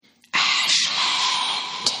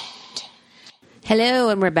Hello,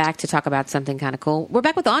 and we're back to talk about something kind of cool. We're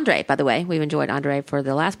back with Andre, by the way. We've enjoyed Andre for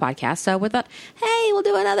the last podcast, so we thought, hey, we'll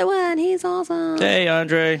do another one. He's awesome. Hey,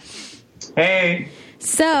 Andre. Hey.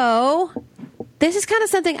 So, this is kind of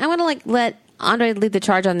something I want to let Andre lead the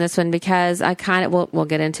charge on this one because I kind of we'll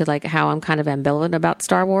get into how I'm kind of ambivalent about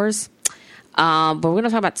Star Wars. But we're going to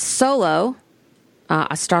talk about Solo,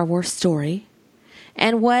 a Star Wars story,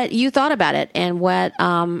 and what you thought about it, and what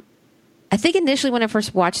I think initially when I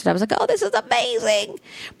first watched it, I was like, "Oh, this is amazing!"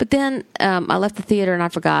 But then I left the theater and I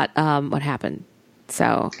forgot what happened.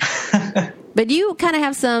 So, but you kind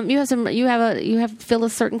of feel a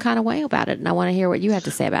certain kind of way about it, and I want to hear what you have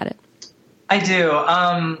to say about it. I do.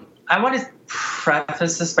 I want to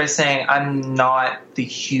preface this by saying I'm not the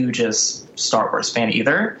hugest Star Wars fan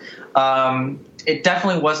either. It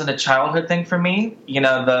definitely wasn't a childhood thing for me.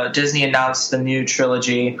 The Disney announced the new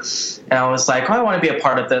trilogy, and I was like, I want to be a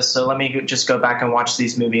part of this, so let me just go back and watch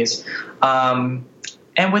these movies. And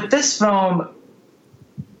with this film,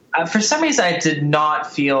 for some reason, I did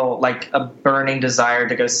not feel like a burning desire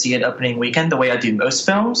to go see it opening weekend the way I do most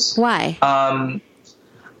films. Why? I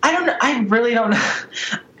don't know. I really don't know.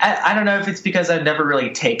 I don't know if it's because I've never really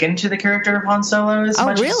taken to the character of Han Solo as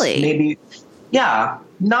much. Oh, really? As maybe. Yeah.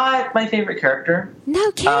 Not my favorite character.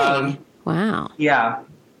 No kidding. Wow. Yeah.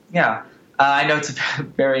 I know it's a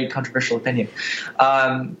very controversial opinion.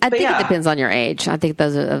 I think it depends on your age. I think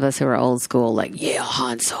those of us who are old school,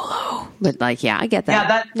 Han Solo. But I get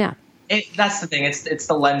that. That's the thing. It's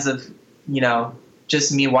the lens of,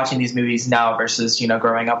 just me watching these movies now versus,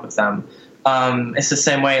 growing up with them. It's the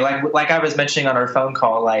same way, like I was mentioning on our phone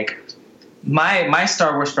call, my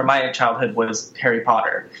Star Wars from my childhood was Harry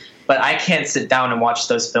Potter. But I can't sit down and watch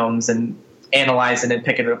those films and analyze it and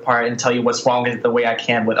pick it apart and tell you what's wrong with it the way I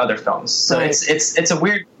can with other films. So right. It's a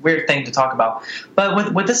weird thing to talk about.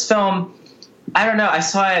 But with this film, I don't know. I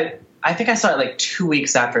think I saw it 2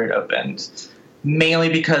 weeks after it opened, mainly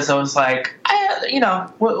because I was like,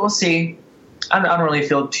 we'll see. I don't really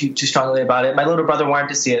feel too strongly about it. My little brother wanted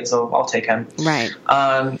to see it, so I'll take him. Right.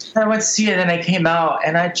 I went to see it, and I came out,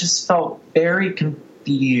 and I just felt very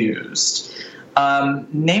confused.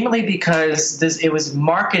 Namely because it was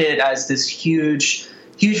marketed as this huge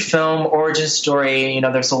film, origin story.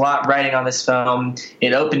 There's a lot riding on this film.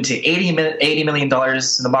 It opened to $80 million in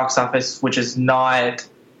the box office, which is not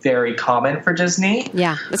very common for Disney.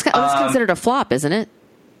 Yeah, it's considered a flop, isn't it,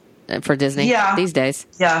 for Disney? Yeah, these days.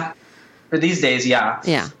 Yeah, for these days, yeah.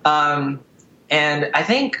 Yeah. And I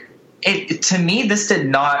think to me, this did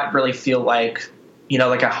not really feel like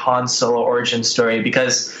a Han Solo origin story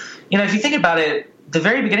because. If you think about it, the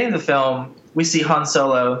very beginning of the film, we see Han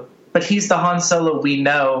Solo, but he's the Han Solo we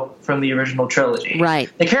know from the original trilogy. Right.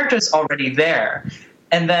 The character's already there.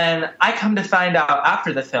 And then I come to find out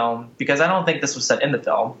after the film, because I don't think this was set in the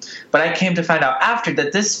film, but I came to find out after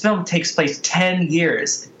that this film takes place 10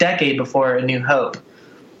 years, a decade before A New Hope.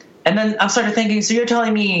 And then I started thinking, so you're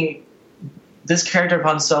telling me this character of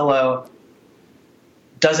Han Solo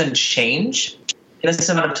doesn't change in a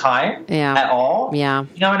similar amount of time at all. Yeah.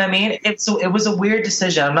 You know what I mean? It was a weird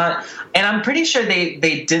decision. I'm pretty sure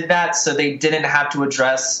they did that so they didn't have to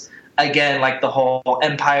address again the whole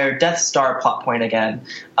Empire Death Star plot point again.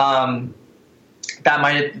 That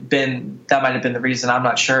might have been the reason. I'm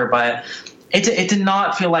not sure, but it did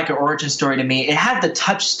not feel like an origin story to me. It had the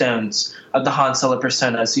touchstones of the Han Solo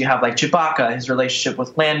persona. So you have Chewbacca, his relationship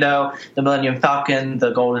with Lando, the Millennium Falcon,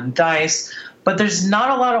 the Golden Dice. But there's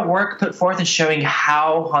not a lot of work put forth in showing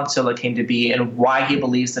how Han Solo came to be and why he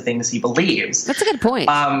believes the things he believes. That's a good point.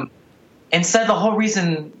 Instead, the whole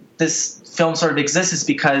reason this film sort of exists is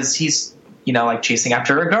because he's, chasing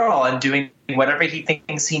after a girl and doing whatever he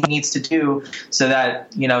thinks he needs to do so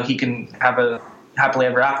that, he can have a happily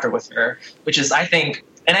ever after with her, which is, I think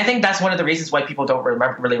that's one of the reasons why people don't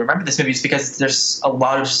really remember this movie is because there's a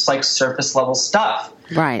lot of just surface level stuff.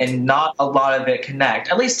 Right. And not a lot of it connect,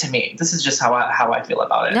 at least to me. This is just how I feel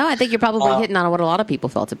about it. No, I think you're probably hitting on what a lot of people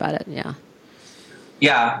felt about it. Yeah.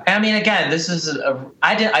 Yeah. And again, this is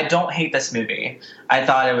I don't hate this movie. I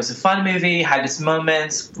thought it was a fun movie, had its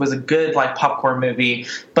moments, was a good popcorn movie.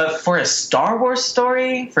 But for a Star Wars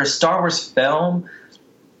story, for a Star Wars film,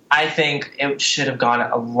 I think it should have gone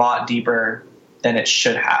a lot deeper than it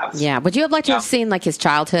should have. Yeah. Would you have liked to have seen his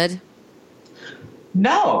childhood?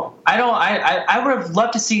 No, I don't. I would have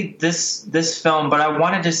loved to see this film, but I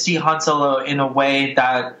wanted to see Han Solo in a way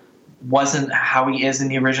that wasn't how he is in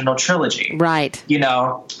the original trilogy. Right.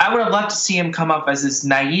 I would have loved to see him come up as this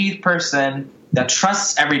naive person that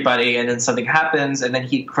trusts everybody, and then something happens, and then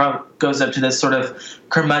he goes up to this sort of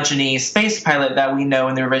curmudgeon-y space pilot that we know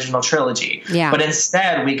in the original trilogy. Yeah. But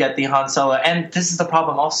instead, we get the Han Solo, and this is the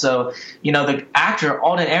problem also. The actor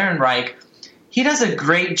Alden Ehrenreich, he does a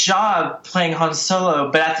great job playing Han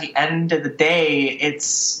Solo, but at the end of the day,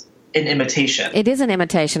 it's an imitation. It is an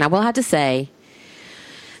imitation. I will have to say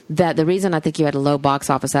that the reason I think you had a low box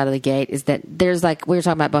office out of the gate is that there's we were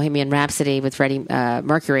talking about Bohemian Rhapsody with Freddie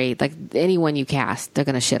Mercury. Like anyone you cast, they're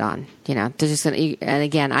going to shit on. They're just going to. And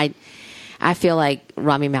again, I feel like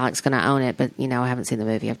Rami Malek's going to own it, but I haven't seen the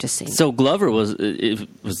movie. I've just seen. So Glover was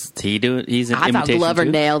he doing? He's an imitation. I thought Glover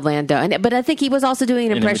too? nailed Lando, but I think he was also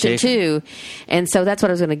doing an impression too. And so that's what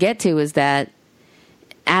I was going to get to is that.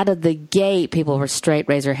 Out of the gate, people were straight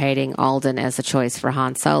razor hating Alden as a choice for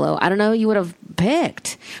Han Solo. I don't know who you would have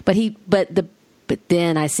picked, but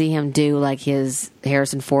then I see him do his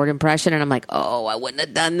Harrison Ford impression, and I'm like, oh, I wouldn't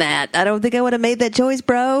have done that. I don't think I would have made that choice,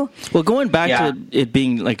 bro. Well, going back to it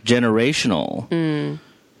being generational.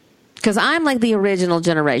 Because I'm the original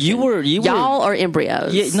generation. Y'all are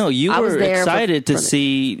embryos. Yeah, no, you were excited to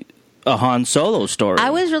see a Han Solo story. I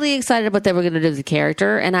was really excited about what they were going to do with the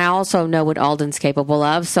character, and I also know what Alden's capable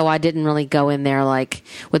of, so I didn't really go in there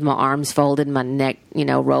with my arms folded and my neck,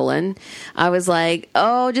 rolling. I was like,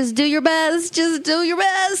 oh, just do your best. Just do your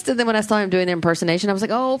best. And then when I saw him doing the impersonation, I was like,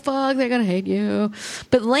 oh, fuck, they're going to hate you.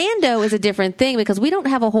 But Lando is a different thing because we don't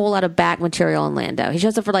have a whole lot of back material in Lando. He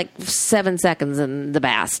shows up for 7 seconds in the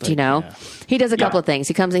best, Yeah. He does a couple of things.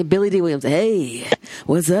 He comes in, Billy D. Williams, hey,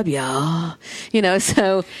 what's up, y'all?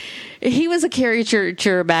 So... He was a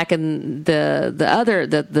caricature back in the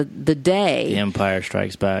day. The Empire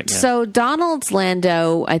Strikes Back. Yeah. So Donald's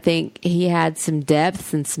Lando, I think he had some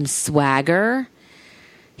depth and some swagger.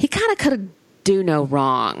 He kind of could do no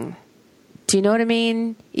wrong. Do you know what I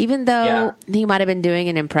mean? Even though he might have been doing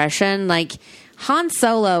an impression, Han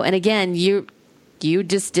Solo, and again, you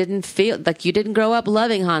just didn't feel you didn't grow up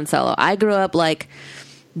loving Han Solo. I grew up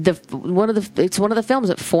it's one of the films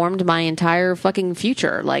that formed my entire fucking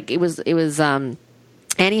future. It was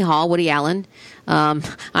Annie Hall, Woody Allen.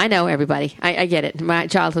 I know everybody. I get it. My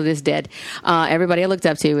childhood is dead. Everybody I looked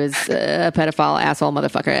up to is a pedophile asshole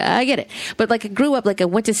motherfucker. I get it. But I grew up I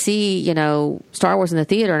went to see Star Wars in the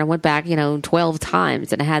theater, and I went back 12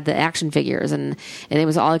 times, and I had the action figures, and it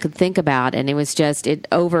was all I could think about, and it was just it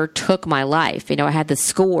overtook my life. I had the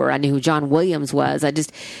score. I knew who John Williams was.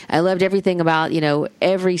 I loved everything about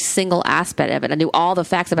every single aspect of it. I knew all the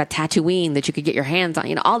facts about Tatooine that you could get your hands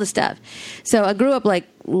on. All the stuff. So I grew up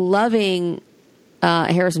loving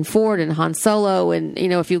Harrison Ford and Han Solo, and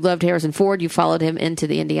if you loved Harrison Ford, you followed him into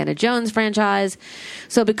the Indiana Jones franchise.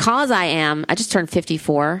 So because I just turned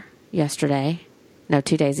 54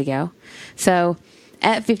 2 days ago. So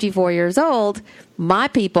at 54 years old, my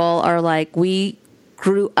people are we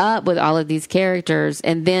grew up with all of these characters,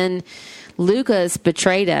 and then Lucas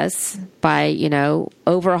betrayed us by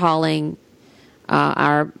overhauling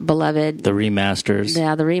our beloved... The remasters.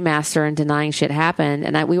 Yeah, the remaster, and denying shit happened.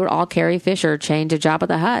 And we were all Carrie Fisher chained to Jabba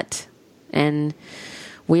the Hutt. And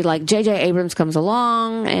we J.J. Abrams comes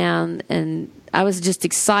along, and I was just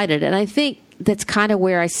excited. And I think that's kind of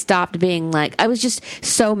where I stopped being I was just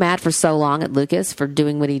so mad for so long at Lucas for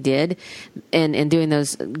doing what he did and doing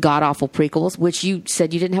those god-awful prequels, which you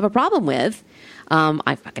said you didn't have a problem with.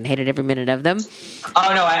 I fucking hated every minute of them.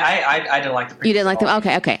 Oh, no, I didn't like the prequels. You didn't like them?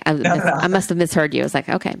 Okay. I must have misheard you. I was like,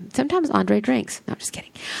 okay, sometimes Andre drinks. No, I'm just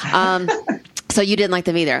kidding. So you didn't like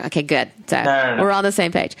them either. Okay, good. So no. We're on the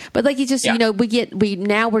same page. But you just,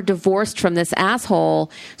 we're divorced from this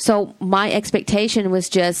asshole. So my expectation was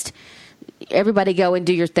just everybody go and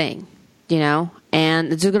do your thing,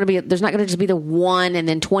 and there's not going to just be the one and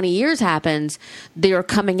then 20 years happens. They're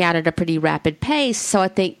coming out at a pretty rapid pace. So I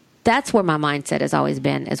think that's where my mindset has always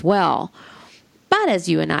been as well. But as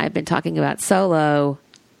you and I have been talking about Solo,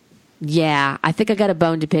 I think I got a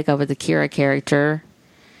bone to pick over the Kira character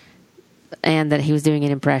and that he was doing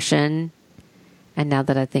an impression. And now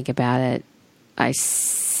that I think about it, I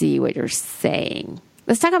see what you're saying.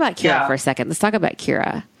 Let's talk about Kira for a second. Let's talk about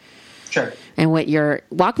Kira. Sure. And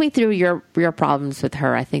walk me through your problems with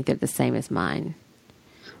her. I think they're the same as mine.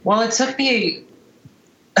 Well, it took me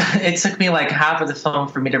half of the film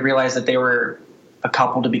for me to realize that they were a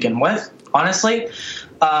couple to begin with, honestly.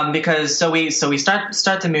 Because we start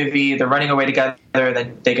the movie, they're running away together,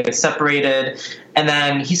 then they get separated, and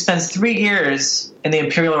then he spends 3 years in the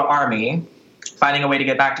Imperial Army finding a way to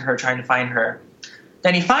get back to her, trying to find her.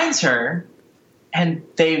 Then he finds her, and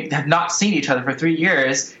they have not seen each other for 3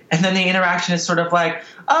 years, And then the interaction is sort of like,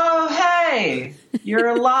 oh, hey, you're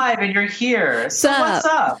alive and you're here. So what's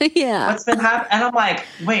up? Yeah. What's been happening? And I'm like,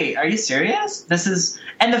 wait, are you serious?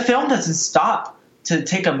 And the film doesn't stop to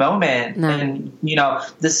take a moment. No. And,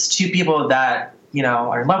 this two people that,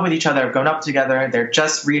 are in love with each other, have grown up together. They're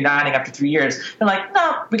just reuniting after 3 years. They're like,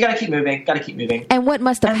 no, we got to keep moving. And what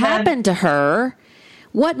must have happened to her?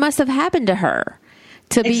 What must have happened to her?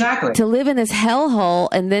 To live in this hellhole,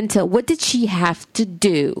 and then what did she have to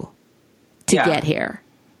do to get here?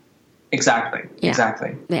 Exactly. Yeah.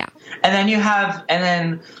 Exactly. Yeah. And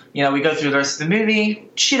then we go through the rest of the movie.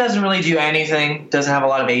 She doesn't really do anything, doesn't have a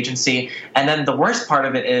lot of agency. And then the worst part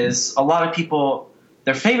of it is a lot of people,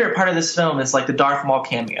 their favorite part of this film is like the Darth Maul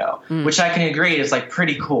cameo, which I can agree is like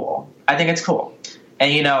pretty cool. I think it's cool.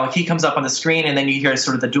 And, he comes up on the screen, and then you hear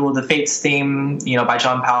sort of the Duel of the Fates theme, by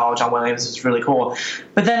John Powell, John Williams. It's really cool.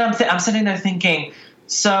 But then I'm sitting there thinking,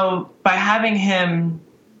 so by having him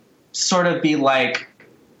sort of be like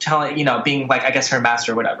being like, I guess, her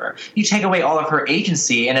master or whatever, you take away all of her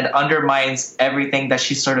agency, and it undermines everything that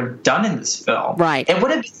she's sort of done in this film. Right. If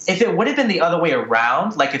it would have been the other way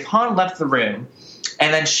around, like if Han left the room,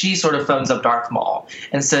 and then she sort of phones up Darth Maul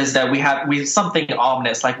and says that we have something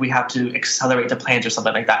ominous, like we have to accelerate the plans or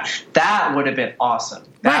something like that. That would have been awesome.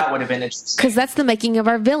 That would have been interesting. Because that's the making of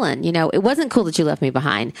our villain. It wasn't cool that you left me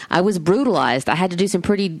behind. I was brutalized. I had to do some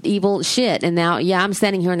pretty evil shit. And now, I'm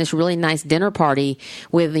standing here in this really nice dinner party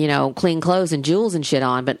with, clean clothes and jewels and shit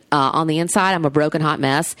on. But on the inside, I'm a broken hot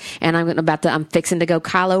mess. And I'm fixing to go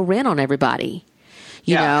Kylo Ren on everybody.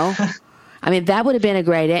 You know? I mean, that would have been a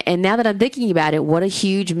great, and now that I'm thinking about it, what a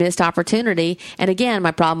huge missed opportunity. And again, my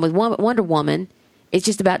problem with Wonder Woman, it's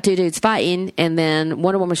just about two dudes fighting, and then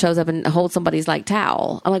Wonder Woman shows up and holds somebody's like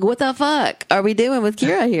towel. I'm like, what the fuck are we doing with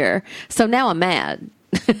Kira here? So now I'm mad.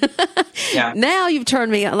 Yeah. Now you've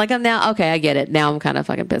turned me like I'm now. Okay, I get it. Now I'm kind of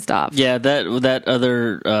fucking pissed off. Yeah, that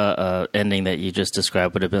other ending that you just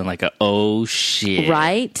described would have been like oh shit,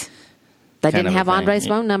 right? They didn't have Andre's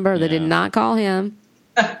phone number. They did Yeah. not call him.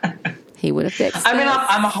 He would have fixed I mean, it.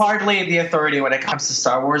 I'm hardly the authority when it comes to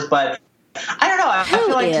Star Wars, but I don't know. I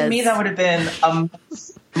feel like to me that would have been a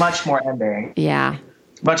much more ending. Yeah.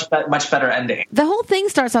 Much better ending. The whole thing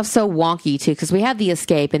starts off so wonky too, because we have the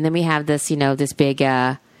escape, and then we have this, this big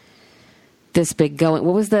going.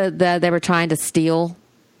 What was they were trying to steal?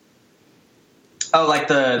 Oh, like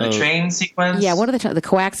the train sequence? Yeah. What are the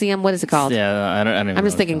coaxium? What is it called? Yeah, I don't I'm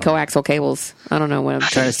just thinking coaxial cables. I don't know what I'm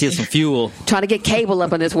trying to steal some fuel. Trying to get cable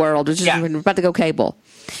up in this world. We're about to go cable.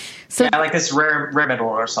 So like this rare metal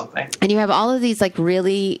or something. And you have all of these like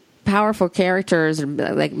really powerful characters,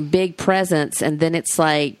 like big presence, and then it's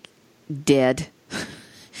like dead,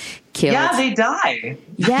 killed. Yeah, they die.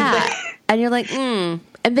 Yeah, and you're like,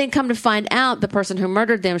 And then come to find out, the person who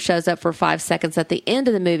murdered them shows up for 5 seconds at the end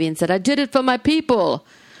of the movie and said, "I did it for my people."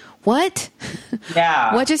 What?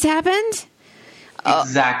 Yeah. What just happened?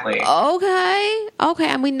 Exactly. Okay.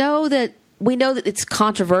 And we know that it's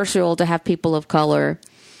controversial to have people of color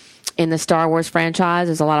in the Star Wars franchise.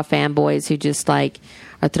 There's a lot of fanboys who just like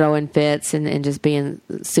are throwing fits and just being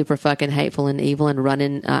super fucking hateful and evil and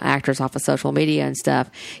running actors off of social media and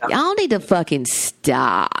stuff. Y'all need to fucking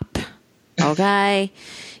stop. Okay?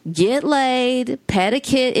 Get laid, pet a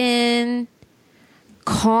kitten,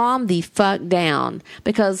 calm the fuck down.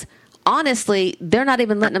 Because honestly, they're not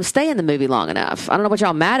even letting them stay in the movie long enough. I don't know what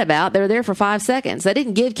y'all mad about. They were there for 5 seconds. They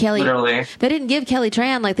didn't give Kelly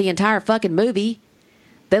Tran like the entire fucking movie.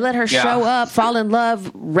 They let her show up, fall in love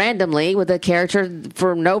randomly with a character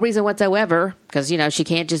for no reason whatsoever, because, she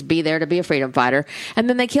can't just be there to be a freedom fighter. And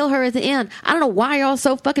then they kill her at the end. I don't know why y'all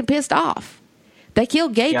so fucking pissed off. They kill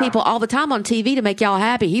gay people all the time on TV to make y'all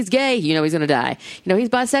happy. He's gay. He's going to die. He's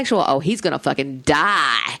bisexual. Oh, he's going to fucking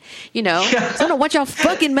die. So I don't know what y'all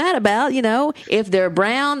fucking mad about. If they're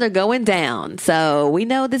brown, they're going down. So we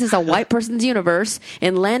know this is a white person's universe,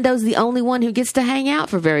 and Lando's the only one who gets to hang out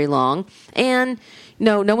for very long. And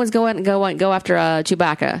no one's go after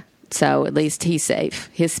Chewbacca. So at least he's safe.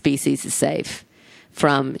 His species is safe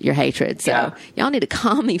from your hatred. So y'all need to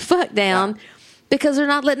calm the fuck down. Yeah. Because they're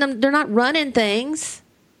not running things.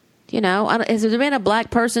 Has there been a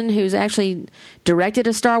black person who's actually directed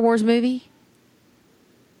a Star Wars movie?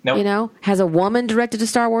 Nope. Has a woman directed a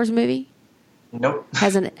Star Wars movie? Nope.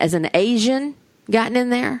 Has an Asian gotten in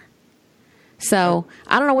there? So,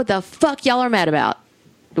 I don't know what the fuck y'all are mad about.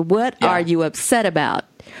 What are you upset about?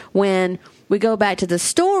 When we go back to the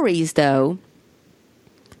stories, though,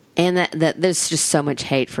 and that there's just so much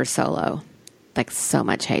hate for Solo. Like, so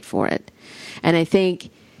much hate for it. And I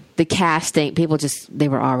think the casting, people they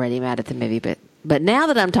were already mad at the movie. But now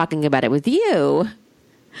that I'm talking about it with you,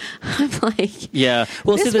 I'm like, Yeah.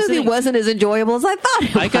 Well, this see, the movie thing, wasn't as enjoyable as I thought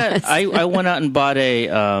it was. I went out and bought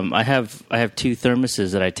I have 2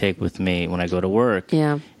 thermoses that I take with me when I go to work.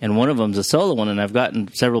 Yeah. And one of them's a solo one, and I've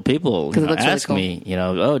gotten several people 'Cause it looks really ask cool. me,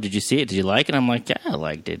 oh, did you see it? Did you like it? I'm like, yeah, I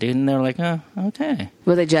liked it. And they're like, oh, okay.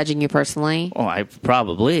 Were they judging you personally? Oh, I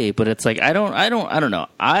probably, but it's like I don't know.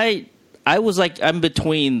 I was like I'm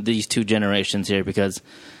between these 2 generations here because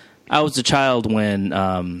I was a child when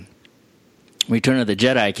Return of the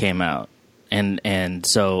Jedi came out, and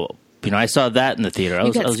so I saw that in the theater. I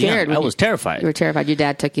was scared. young. I was terrified. You were terrified. Your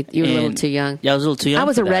dad took you. You were a little too young. Yeah, I was a little too young. I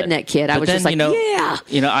was a for that. redneck kid. I But was then, just like,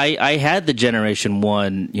 yeah. I had the Generation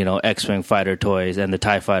 1, X-Wing fighter toys and the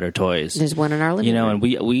TIE fighter toys. There's one in our living room. And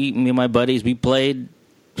me and my buddies, we played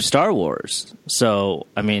Star Wars. So,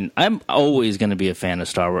 I mean, I'm always going to be a fan of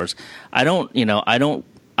Star Wars.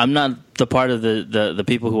 I'm not the part of the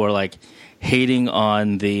people who are like hating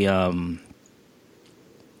on the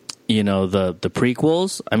the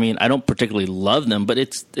prequels. I mean, I don't particularly love them, but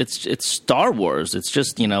it's Star Wars. It's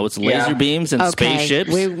just it's laser beams and spaceships.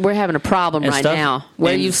 We're having a problem right stuff. now.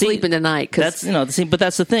 Where are And you see, sleeping tonight? That's but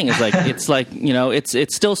that's the thing. It's like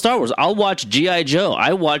it's still Star Wars. I'll watch G.I. Joe.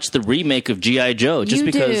 I watched the remake of G.I. Joe just You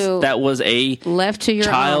because do. that was a left to your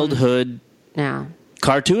childhood now.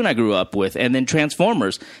 cartoon I grew up with, and then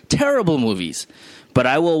Transformers. Terrible movies, but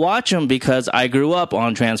I will watch them because I grew up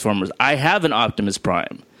on Transformers. I have an Optimus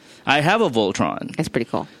Prime. I have a Voltron. That's pretty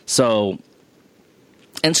cool. So,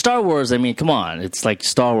 and Star Wars, I mean, come on. It's like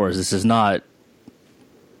Star Wars. This is not,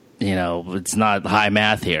 it's not high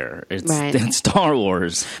math here. It's Star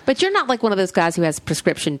Wars. But you're not like one of those guys who has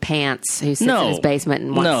prescription pants who sits in his basement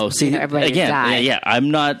and wants everybody to die. Yeah,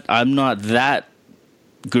 I'm not that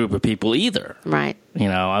group of people either. Right.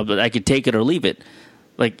 I could take it or leave it.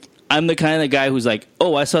 Like, I'm the kind of guy who's like,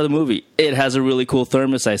 oh, I saw the movie. It has a really cool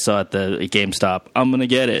thermos I saw at the GameStop. I'm going to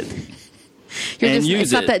get it.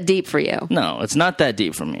 It's not that deep for you. No, it's not that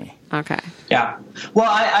deep for me. Okay. Yeah. Well,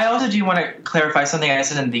 I also do want to clarify something I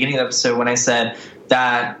said in the beginning of the episode when I said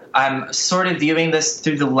that I'm sort of viewing this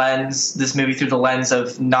movie through the lens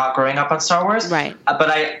of not growing up on Star Wars. Right. But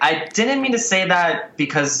I didn't mean to say that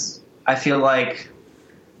because I feel like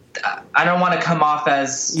I don't want to come off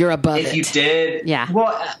as you're above if it. you did. Yeah.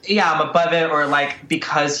 Well, yeah, I'm above it, or like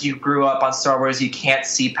because you grew up on Star Wars, you can't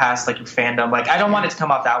see past like your fandom. Like I don't want it to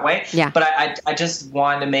come off that way. Yeah. But I just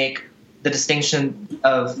want to make the distinction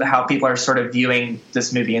of how people are sort of viewing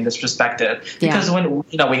this movie in this perspective. Because when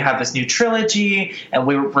we have this new trilogy and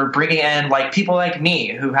we're bringing in like people like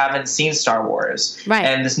me who haven't seen Star Wars, right?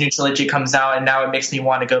 And this new trilogy comes out, and now it makes me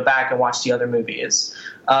want to go back and watch the other movies.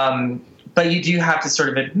 But you do have to sort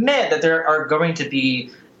of admit that there are going to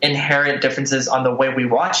be inherent differences on the way we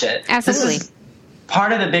watch it. Absolutely. This is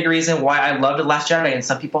part of the big reason why I loved The Last Jedi and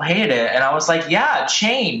some people hated it. And I was like, yeah,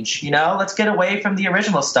 change, let's get away from the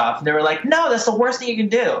original stuff. And they were like, no, that's the worst thing you can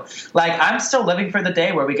do. Like, I'm still living for the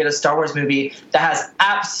day where we get a Star Wars movie that has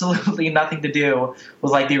absolutely nothing to do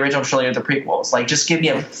with like the original trilogy or the prequels. Like, just give me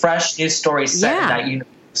a fresh new story set in that universe.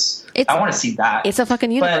 I want to see that. It's a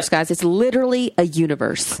fucking universe, guys. It's literally a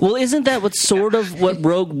universe. Well, isn't that what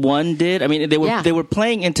Rogue One did? I mean, they were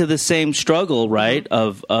playing into the same struggle, right?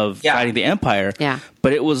 Of fighting the Empire. Yeah.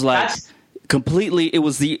 But it was like completely. It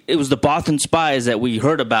was the Bothan spies that we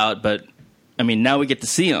heard about, but I mean, now we get to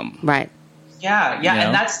see them. Right. Yeah,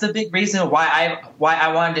 and that's the big reason why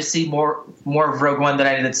I wanted to see more of Rogue One than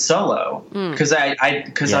I did Solo, because I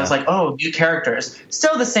was like, oh, new characters,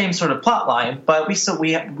 still the same sort of plot line, but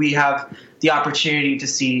we have the opportunity to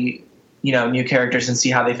see new characters and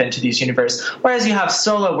see how they fit into these universe. Whereas you have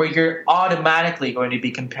Solo, where you're automatically going to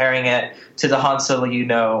be comparing it to the Han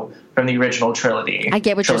Solo from the original trilogy. I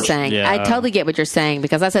get what you're saying. Yeah. I totally get what you're saying,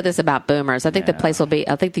 because I said this about boomers. I think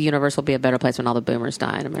the universe will be a better place when all the boomers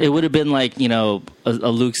die in America. It would have been like, a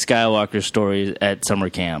Luke Skywalker story at summer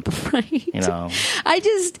camp. Right.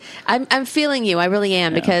 I'm feeling you. I really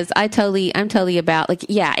am, because I'm totally about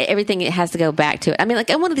everything has to go back to it. I mean, like,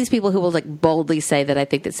 I'm one of these people who will like boldly say that I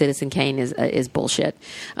think that Citizen Kane is bullshit.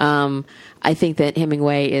 I think that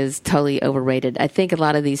Hemingway is totally overrated. I think a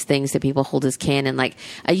lot of these things that people hold as canon, like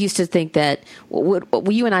I used to think that when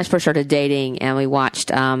you and I first started dating and we watched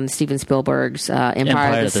Steven Spielberg's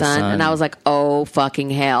Empire of the Sun, and I was like, oh fucking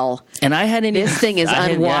hell! And I hadn't. This thing is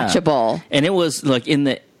unwatchable. And it was like in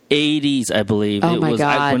the 80s, I believe. Oh my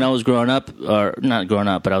God. When I was growing up, or not growing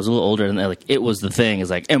up, but I was a little older, and like it was the thing. It's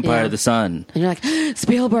like Empire of the Sun, and you're like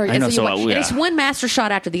Spielberg. I know, and it's one master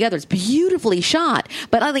shot after the other. It's beautifully shot,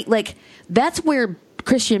 but I think like that's where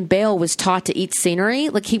Christian Bale was taught to eat scenery.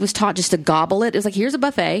 Like he was taught just to gobble it. It was like, here's a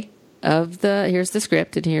buffet. here's the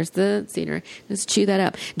script and here's the scenery. Let's chew that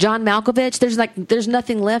up. John Malkovich, there's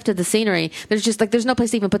nothing left of the scenery. There's no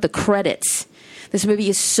place to even put the credits. This movie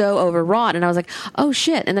is so overwrought. And I was like, oh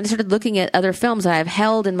shit. And then I started looking at other films that I've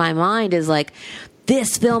held in my mind as like,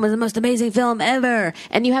 this film is the most amazing film ever.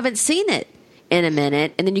 And you haven't seen it in a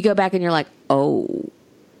minute. And then you go back and you're like, oh.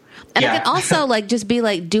 And I can also like just be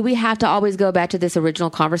like, do we have to always go back to this original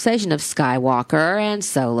conversation of Skywalker and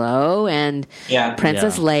Solo and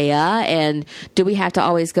Princess Leia? And do we have to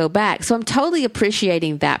always go back? So I'm totally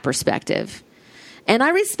appreciating that perspective. And I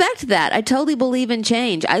respect that. I totally believe in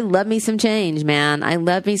change. I love me some change, man. I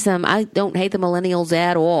don't hate the millennials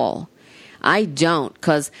at all. I don't,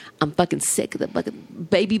 because I'm fucking sick of the fucking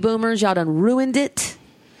baby boomers. Y'all done ruined it.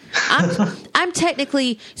 I'm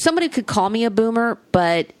technically, somebody could call me a boomer,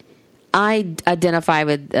 but I identify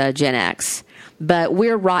with Gen X, but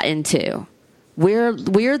we're rotten too. We're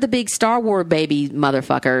the big Star Wars baby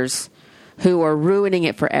motherfuckers who are ruining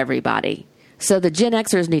it for everybody. So the Gen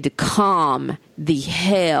Xers need to calm the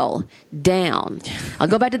hell down. I'll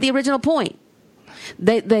go back to the original point.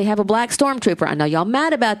 They have a black stormtrooper. I know y'all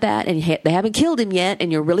mad about that, and they haven't killed him yet,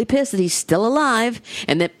 and you're really pissed that he's still alive,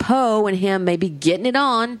 and that Poe and him may be getting it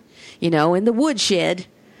on, in the woodshed.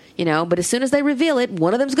 But as soon as they reveal it,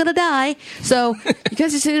 one of them's going to die. So you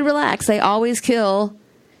guys just need to relax. They always kill,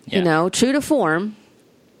 true to form.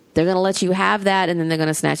 They're going to let you have that, and then they're going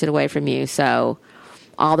to snatch it away from you. So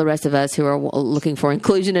all the rest of us who are looking for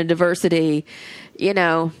inclusion and diversity,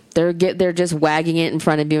 they're just wagging it in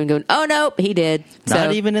front of you and going, oh, nope, he did.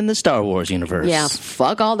 Not even in the Star Wars universe. Yeah,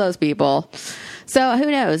 fuck all those people. So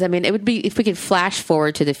who knows? I mean, it would be if we could flash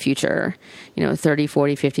forward to the future, 30,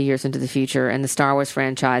 40, 50 years into the future, and the Star Wars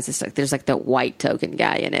franchise, it's like there's like the white token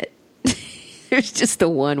guy in it. There's just the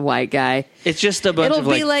one white guy. It's just a bunch of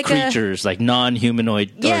like creatures, like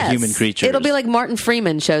non-humanoid or human creatures. It'll be like Martin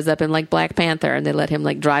Freeman shows up in like Black Panther, and they let him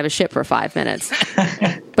like drive a ship for 5 minutes.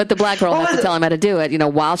 But the black girl has to tell him how to do it,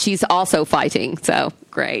 while she's also fighting. So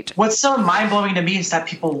great. What's so mind-blowing to me is that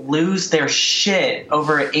people lose their shit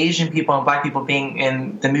over Asian people and black people being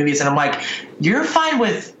in the movies. And I'm like, you're fine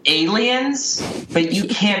with aliens, but you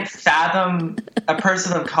can't fathom a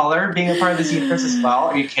person of color being a part of this universe as well?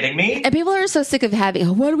 Are you kidding me? And people are so sick of having,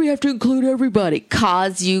 why do we have to include everybody?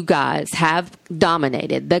 Because you guys have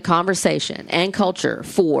dominated the conversation and culture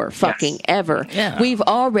for fucking ever. Yeah. We've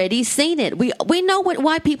already seen it. We know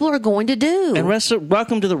why people are going to do. And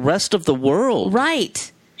welcome to the rest of the world.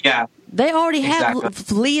 Right. Yeah. They already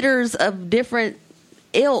have leaders of different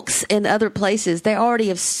ilks in other places. They already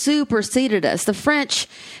have superseded us. The French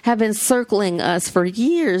have been circling us for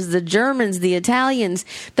years. The Germans, the Italians,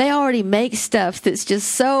 they already make stuff that's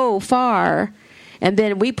just so far. And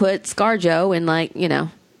then we put ScarJo in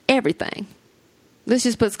everything. Let's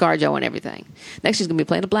just put ScarJo in everything. Next she's going to be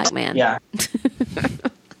playing a black man. Yeah.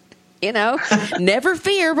 Never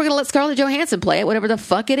fear. We're going to let Scarlett Johansson play it, whatever the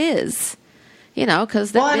fuck it is.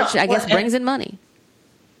 Because that bitch, I guess, brings in money.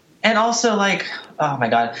 And also, oh my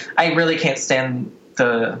God, I really can't stand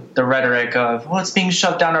the rhetoric of, it's being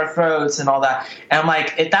shoved down our throats and all that. And I'm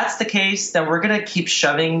like, if that's the case, then we're going to keep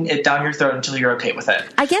shoving it down your throat until you're okay with it.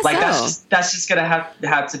 I guess so. That's just going to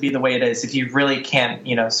have to be the way it is if you really can't,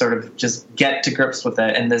 sort of just get to grips with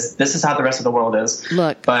it. And this is how the rest of the world is.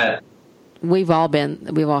 Look, but we've all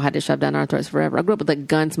had to shove down our throats forever. I grew up with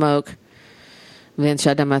Gunsmoke. Then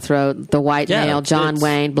shut down my throat. The white male, John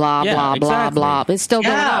Wayne, blah, blah, blah, blah. It's still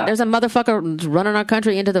going on. There's a motherfucker running our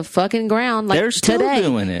country into the fucking ground. They're still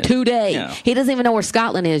doing it. Today. Yeah. He doesn't even know where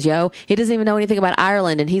Scotland is, yo. He doesn't even know anything about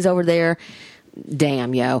Ireland, and he's over there.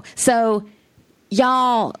 Damn, yo. So,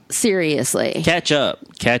 y'all, seriously. Catch up.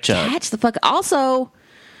 Catch the fuck. Also,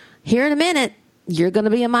 here in a minute, you're going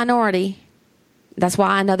to be a minority. That's why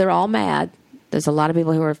I know they're all mad. There's a lot of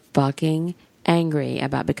people who are fucking angry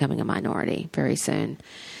about becoming a minority very soon,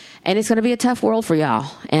 and it's going to be a tough world for y'all,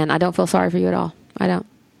 and I don't feel sorry for you at all. I don't.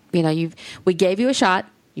 We gave you a shot,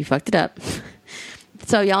 you fucked it up.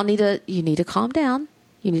 So y'all need to calm down.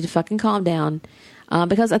 You need to fucking calm down,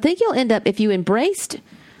 because I think you'll end up, if you embraced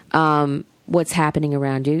what's happening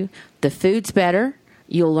around you, the food's better,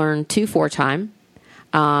 you'll learn 2-4 time.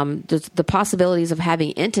 The possibilities of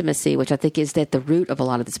having intimacy, which I think is at the root of a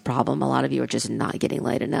lot of this problem. A lot of you are just not getting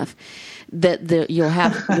laid enough. You'll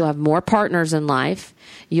have more partners in life.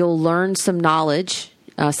 You'll learn some knowledge.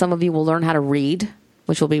 Some of you will learn how to read,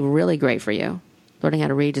 which will be really great for you. Learning how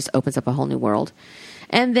to read just opens up a whole new world.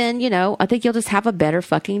 And then, I think you'll just have a better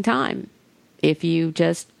fucking time if you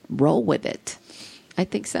just roll with it. I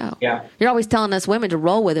think so. Yeah. You're always telling us women to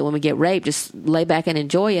roll with it when we get raped. Just lay back and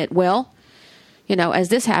enjoy it. Well, as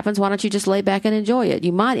this happens, why don't you just lay back and enjoy it?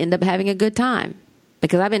 You might end up having a good time.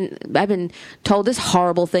 because I've been told this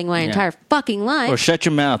horrible thing my entire fucking life. Or shut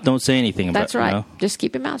your mouth. Don't say anything about it. That's right. You know? Just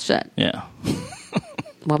keep your mouth shut. Yeah.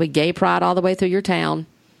 While we gay pride all the way through your town,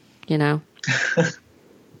 you know.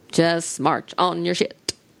 Just march on your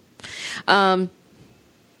shit.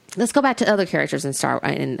 Let's go back to other characters in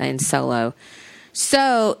Solo.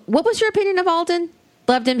 So, what was your opinion of Alden?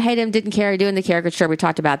 Loved him, hated him, didn't care, doing the caricature. We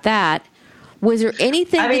talked about that. Was there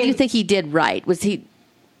anything that you think he did right? Was he?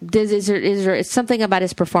 Is there something about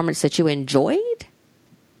his performance that you enjoyed?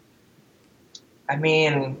 I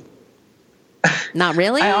mean, not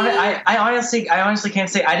really. I honestly can't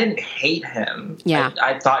say I didn't hate him. Yeah,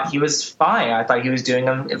 I thought he was fine. I thought he was doing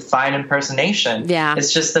a fine impersonation. Yeah,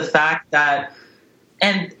 it's just the fact that,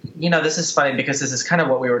 and you know, this is funny because this is kind of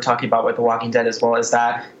what we were talking about with The Walking Dead as well. Is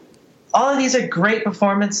that all of these are great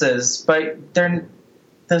performances, but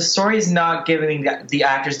the story is not giving the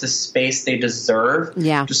actors the space they deserve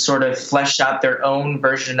to sort of flesh out their own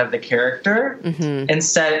version of the character. Mm-hmm.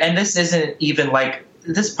 Instead, and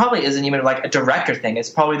this probably isn't even like a director thing. It's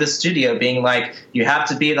probably the studio being like, you have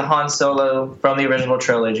to be the Han Solo from the original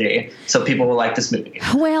trilogy so people will like this movie.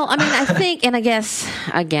 Well, I mean, I think, and I guess,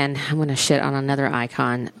 again, I'm going to shit on another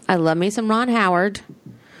icon. I love me some Ron Howard,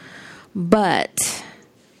 but,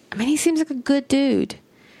 I mean, he seems like a good dude.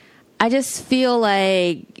 I just feel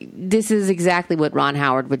like this is exactly what Ron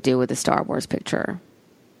Howard would do with a Star Wars picture.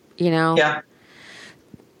 You know? Yeah.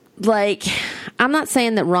 Like, I'm not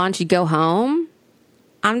saying that Ron should go home.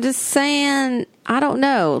 I'm just saying, I don't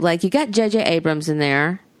know. Like, you got J.J. Abrams in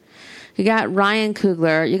there. You got Ryan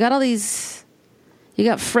Coogler. You got all these... You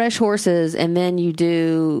got fresh horses, and then you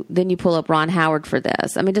pull up Ron Howard for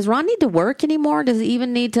this. I mean, does Ron need to work anymore? Does he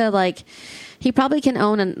even need to, like... He probably can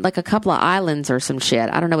own a couple of islands or some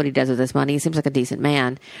shit. I don't know what he does with his money. He seems like a decent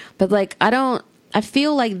man. But, like, I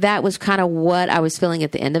feel like that was kind of what I was feeling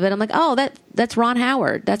at the end of it. I'm like, oh, that's Ron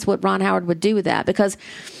Howard. That's what Ron Howard would do with that. Because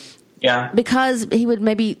he would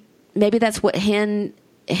maybe that's what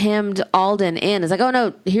hemmed Alden in. It's like, oh,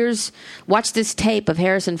 no, watch this tape of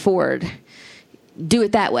Harrison Ford. Do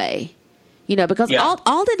it that way. You know, because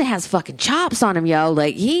Alden has fucking chops on him, yo.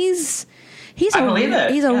 Like, he's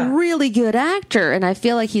a really good actor, and I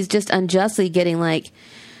feel like he's just unjustly getting like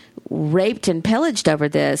raped and pillaged over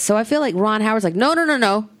this. So I feel like Ron Howard's like,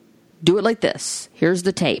 no, do it like this. Here's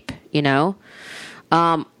the tape, you know?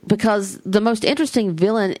 Because the most interesting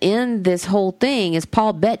villain in this whole thing is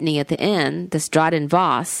Paul Bettany at the end, this Dryden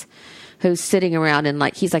Voss, who's sitting around and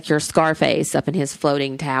like he's like your Scarface up in his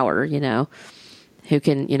floating tower, you know? Who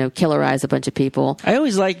can, you know, killerize a bunch of people. I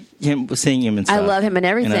always like seeing him and stuff. I love him and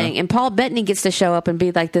everything. You know? And Paul Bettany gets to show up and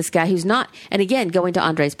be like this guy who's not, and again, going to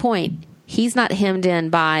Andre's point, he's not hemmed in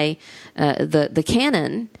by the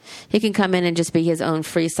canon. He can come in and just be his own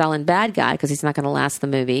freestyling bad guy because he's not going to last the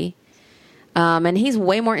movie. And he's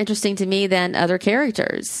way more interesting to me than other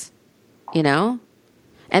characters, you know?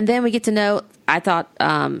 And then we get to know, I thought,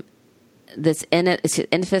 this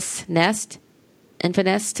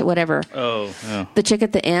Infinest, whatever. Oh, yeah. The chick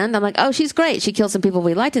at the end, I'm like, oh, she's great. She killed some people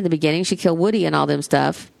we liked in the beginning. She killed Woody and all them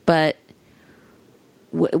stuff. But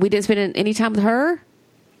we didn't spend any time with her,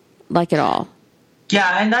 like, at all.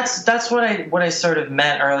 Yeah, and that's what I sort of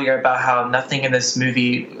meant earlier about how nothing in this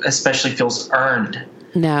movie especially feels earned.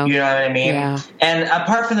 No. You know what I mean? Yeah. And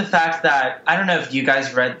apart from the fact that, I don't know if you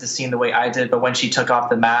guys read the scene the way I did, but when she took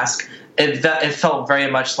off the mask, it felt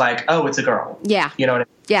very much like, oh, it's a girl. Yeah. You know what I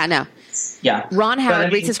mean? Yeah, no. Yeah. Ron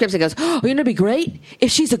Howard reads the scripts and goes, oh, you know, it'd be great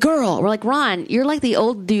if she's a girl. We're like, Ron, you're like the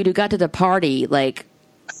old dude who got to the party like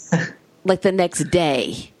the next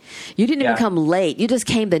day. You didn't even come late. You just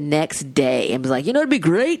came the next day and was like, you know, it'd be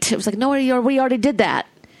great. It was like, no, we already did that.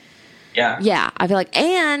 Yeah. Yeah. I feel like,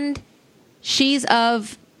 and she's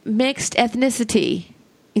of mixed ethnicity.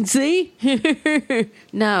 See?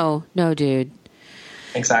 No, dude.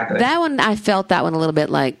 Exactly. That one, I felt that one a little bit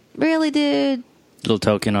like, really, dude? Little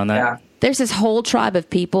token on that. Yeah. There's this whole tribe of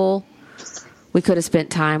people we could have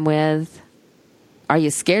spent time with. Are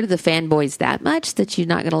you scared of the fanboys that much that you're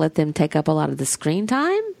not going to let them take up a lot of the screen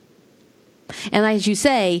time? And as you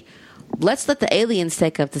say, let's let the aliens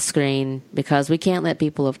take up the screen because we can't let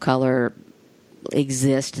people of color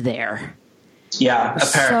exist there. Yeah, We're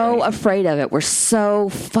so afraid of it. We're so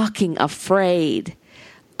fucking afraid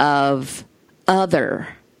of other,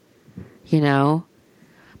 you know?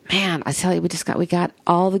 Man, I tell you, we got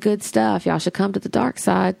all the good stuff. Y'all should come to the dark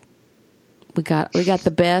side. We got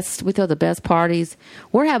the best. We throw the best parties.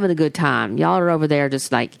 We're having a good time. Y'all are over there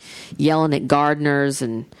just like yelling at gardeners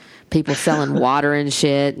and people selling water and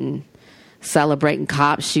shit and celebrating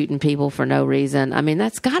cops shooting people for no reason. I mean,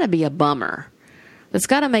 that's got to be a bummer. that's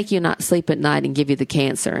got to make you not sleep at night and give you the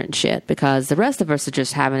cancer and shit, because the rest of us are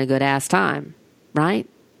just having a good ass time, right?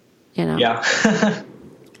 You know? Yeah.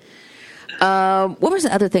 What was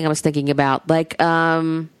the other thing I was thinking about? Like,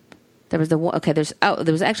 there was there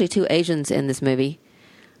was actually 2 Asians in this movie.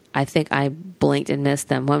 I think I blinked and missed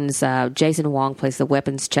them. One's Jason Wong plays the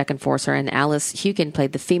weapons check enforcer, and Alice Hukin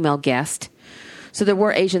played the female guest. So there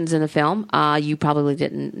were Asians in the film. You probably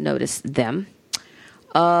didn't notice them.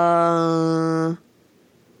 I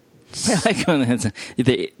like when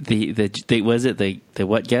the was it the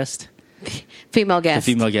what guest? Female guest.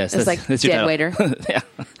 The female guest. It's like dead waiter. Yeah.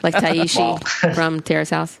 Like Taishi from Terrace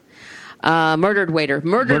House. Murdered waiter.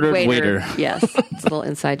 Murdered waiter. Yes. It's a little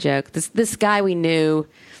inside joke. This guy we knew,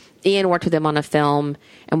 Ian worked with him on a film,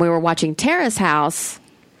 and we were watching Terrace House.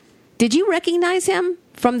 Did you recognize him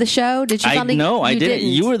from the show? Did you? No, I didn't.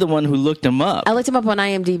 You were the one who looked him up. I looked him up on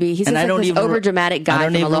IMDb. He's like this overdramatic guy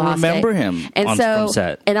from Aloha State. I don't even remember him from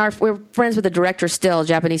set. And we're friends with the director still,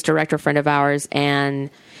 Japanese director friend of ours,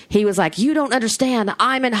 and he was like, "You don't understand.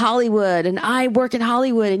 I'm in Hollywood, and I work in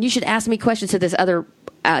Hollywood, and you should ask me questions." To this other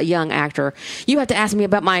young actor, you have to ask me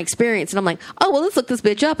about my experience. And I'm like, oh, well, let's look this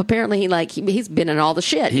bitch up. Apparently he's been in all the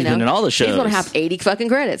shit. He's been in all the shows. He's going to have 80 fucking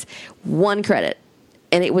credits. 1 credit.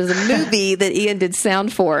 And it was a movie that Ian did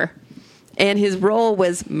sound for. And his role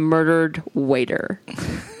was murdered waiter.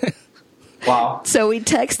 Wow. So we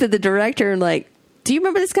texted the director and like, do you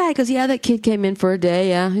remember this guy? He goes, yeah, that kid came in for a day.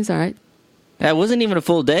 Yeah, he's all right. That wasn't even a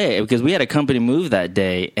full day because we had a company move that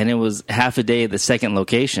day, and it was half a day at the second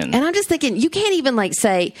location. And I'm just thinking, you can't even like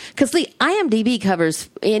say, because the IMDb covers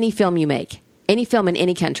any film you make, any film in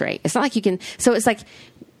any country. It's not like you can. So it's like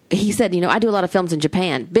he said, I do a lot of films in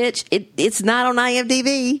Japan. Bitch, it's not on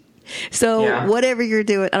IMDb. So whatever you're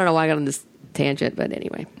doing, I don't know why I got on this tangent, but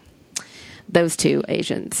anyway, those 2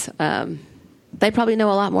 Asians, they probably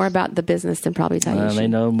know a lot more about the business than probably Taishi. They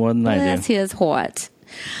know more than I do. That's his what.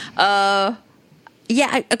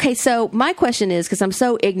 Yeah. Okay. So my question is, because I'm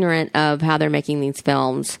so ignorant of how they're making these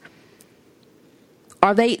films,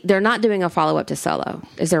 they're not doing a follow up to Solo?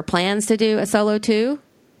 Is there plans to do a Solo 2?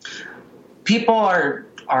 People are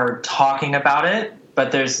talking about it,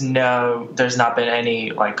 but there's not been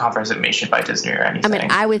any like confirmation by Disney or anything. I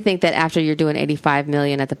mean, I would think that after you're doing $85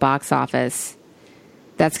 million at the box office,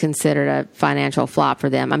 that's considered a financial flop for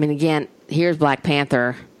them. I mean, again, here's Black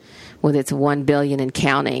Panther with its $1 billion and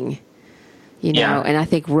counting. And I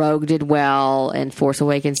think Rogue did well, and Force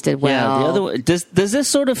Awakens did well. Yeah, the other one, does this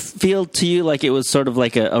sort of feel to you like it was sort of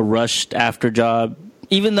like a rushed after job?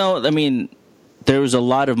 Even though, I mean, there was a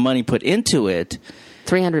lot of money put into it.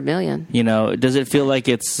 $300 million. Does it feel like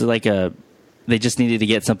it's like they just needed to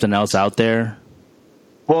get something else out there?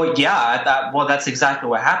 Well, yeah. That's exactly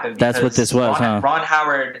what happened. That's what this was, Ron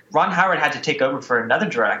Howard had to take over for another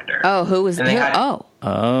director. Oh, who was?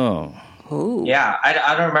 Oh. Yeah,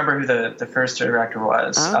 I don't remember who the first director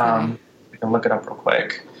was. Okay. We can look it up real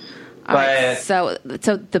quick. Right, so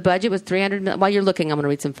the budget was $300 million. While you're looking, I'm going to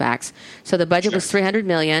read some facts. So the budget was $300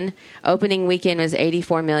 million. Opening weekend was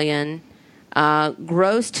 $84 million.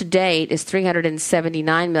 Gross to date is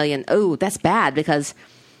 $379 million. Oh, that's bad, because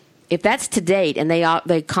if that's to date, and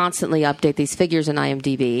they constantly update these figures in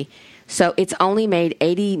IMDb, so it's only made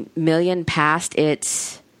 $80 million past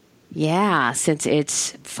its. Yeah, since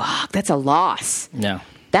that's a loss. Yeah.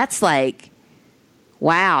 That's like,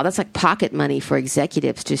 wow, that's like pocket money for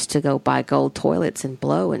executives just to go buy gold toilets and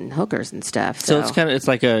blow and hookers and stuff. So it's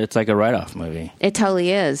like a write-off movie. It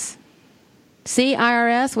totally is. See,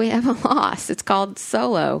 IRS, we have a loss. It's called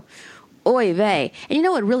Solo. Oy vey. And you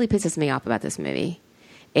know what really pisses me off about this movie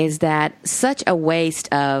is that such a waste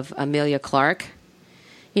of Emilia Clarke.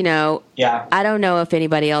 Yeah. I don't know if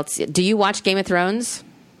anybody else. Do you watch Game of Thrones?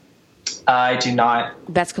 I do not.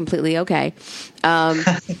 That's completely okay.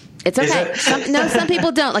 It's okay. Some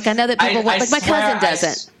people don't. Like I know that people like my cousin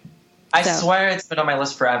doesn't. I swear it's been on my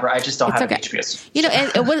list forever. I just don't have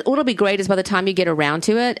HBO. And what'll be great is by the time you get around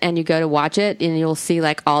to it and you go to watch it and you'll see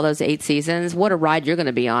like all those 8 seasons. What a ride you're going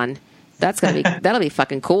to be on. That'll be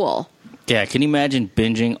fucking cool. Yeah, can you imagine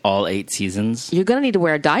binging all 8 seasons? You're going to need to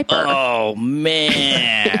wear a diaper. Oh,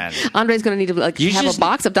 man. Andre's going to need to have a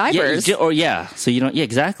box of diapers. Yeah, so you don't... Yeah,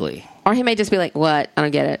 exactly. Or he may just be like, what? I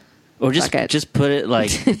don't get it. Or just put it like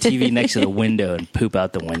the TV next to the window and poop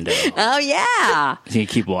out the window. Oh, yeah. So you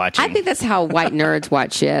keep watching. I think that's how white nerds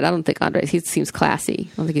watch shit. I don't think Andre, he seems classy.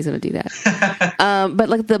 I don't think he's going to do that. But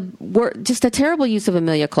like just a terrible use of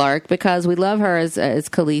Emilia Clarke, because we love her as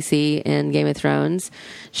Khaleesi in Game of Thrones.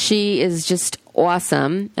 She is just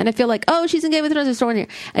awesome. And I feel like, oh, she's in Game of Thrones, there's story in here.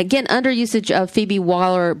 Again, underusage of Phoebe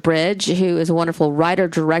Waller-Bridge, who is a wonderful writer,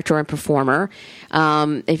 director, and performer.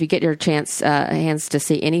 If you get your hands to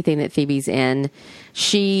see anything that Phoebe's in,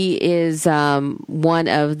 she is one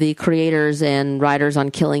of the creators and writers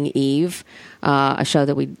on Killing Eve, a show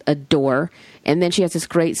that we adore. And then she has this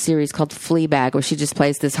great series called Fleabag, where she just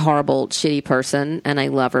plays this horrible, shitty person, and I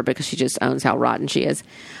love her because she just owns how rotten she is.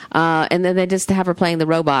 And then they just have her playing the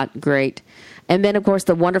robot, great. And then, of course,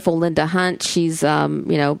 the wonderful Linda Hunt. She's,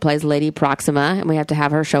 plays Lady Proxima, and we have to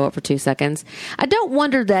have her show up for 2 seconds. I don't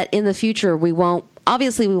wonder that in the future we won't.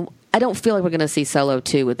 Obviously, I don't feel like we're going to see Solo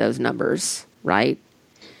 2 with those numbers, right?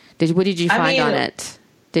 What did you find on it?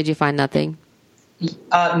 Did you find nothing?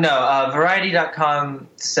 No. Variety.com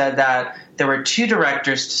said that there were 2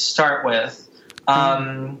 directors to start with.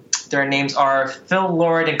 Their names are Phil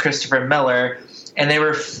Lord and Christopher Miller. And they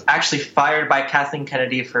were actually fired by Kathleen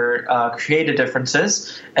Kennedy for creative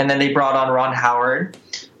differences. And then they brought on Ron Howard.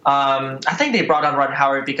 I think they brought on Ron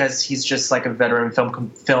Howard because he's just like a veteran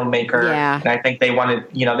filmmaker. Yeah. And I think they wanted,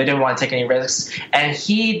 they didn't want to take any risks. And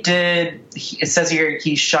it says here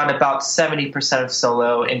he shot about 70% of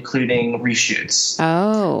Solo, including reshoots.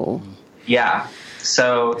 Oh. Yeah.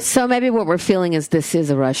 So maybe what we're feeling is this is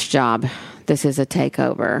a rush job. This is a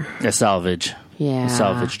takeover. A salvage. Yeah. A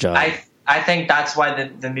salvage job. I think that's why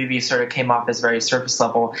the movie sort of came off as very surface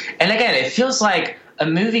level. And again, it feels like a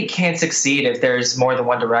movie can't succeed if there's more than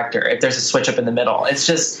one director, if there's a switch up in the middle. It's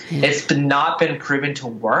just, it's not been proven to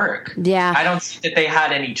work. Yeah. I don't see that they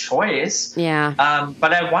had any choice. Yeah.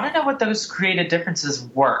 But I want to know what those creative differences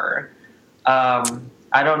were. I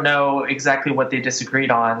don't know exactly what they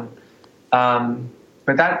disagreed on.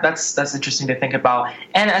 But that's interesting to think about.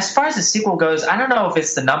 And as far as the sequel goes, I don't know if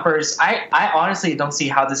it's the numbers. I honestly don't see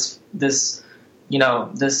how this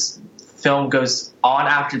film goes on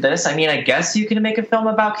after this. I mean, I guess you can make a film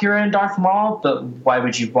about Kira and Darth Maul, but why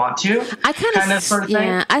would you want to? I kind of sort of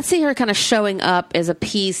thing. I see her kind of showing up as a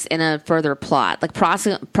piece in a further plot. Like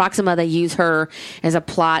Proxima, they use her as a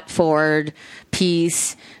plot forward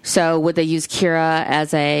piece. So would they use Kira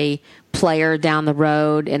as a player down the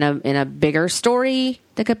road in a bigger story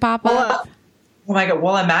that could pop up? Oh my god!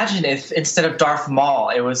 Well, imagine if instead of Darth Maul,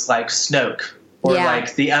 it was like Snoke or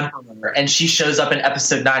like the Emperor, and she shows up in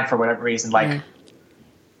Episode 9 for whatever reason. Like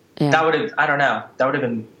that would have, I don't know, that would have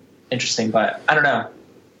been interesting, but I don't know.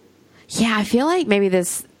 Yeah, I feel like maybe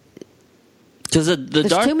this because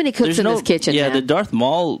there's too many cooks in this kitchen. Yeah, man. the Darth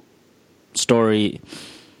Maul story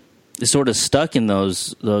is sort of stuck in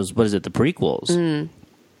those what is it, the prequels.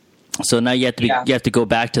 So now you have to go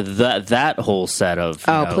back to that whole set of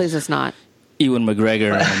please let's not Ewan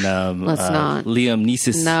McGregor and let's not Liam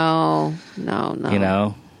Neeson. No.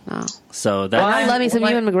 No. So that I love me some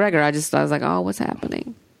Ewan McGregor. I was like, oh, what's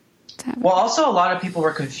happening? Well, also a lot of people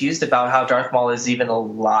were confused about how Darth Maul is even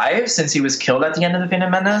alive since he was killed at the end of the Phantom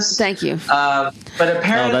Menace. Thank you. But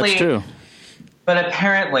apparently, that's true. But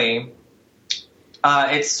apparently,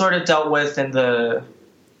 it's sort of dealt with in the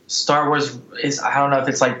Star Wars. I don't know if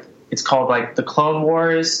it's called like the Clone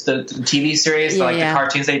Wars, the TV series, the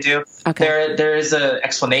cartoons they do. Okay. There is an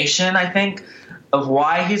explanation, I think, of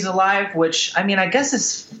why he's alive, which I mean, I guess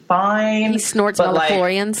is fine. He snorts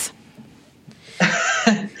midichlorians.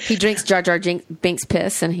 He drinks Jar Jar Binks'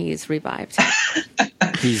 piss, and he's revived.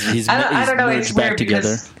 he's I don't know. It's back weird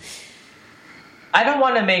together. I don't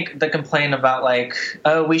want to make the complaint about like,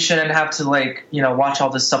 oh, we shouldn't have to like, watch all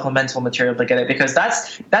this supplemental material to get it, because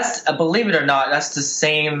that's believe it or not, that's the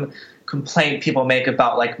same complaint people make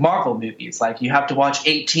about like Marvel movies. Like you have to watch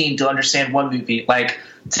 18 to understand one movie. Like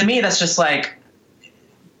to me, that's just like,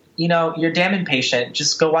 you're damn impatient.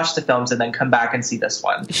 Just go watch the films and then come back and see this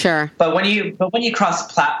one. Sure. But when you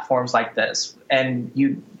cross platforms like this and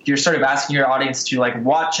you're sort of asking your audience to like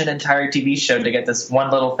watch an entire TV show to get this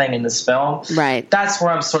one little thing in this film. Right. That's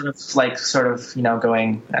where I'm sort of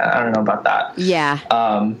going, I don't know about that. Yeah.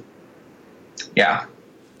 Yeah.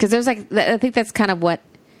 Because there's like, I think that's kind of what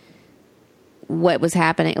was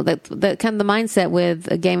happening. The kind of the mindset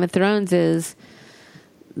with Game of Thrones is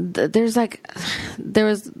there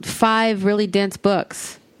was 5 really dense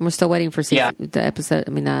books. We're still waiting for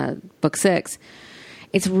book 6.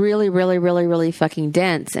 It's really, really, really, really fucking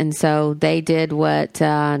dense. And so they did what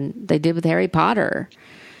they did with Harry Potter.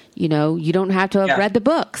 You don't have to have read the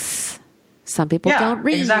books. Some people don't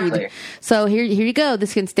read. Exactly. So here you go.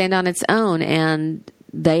 This can stand on its own, and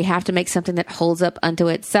they have to make something that holds up unto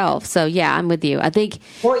itself. So yeah, I'm with you. I think.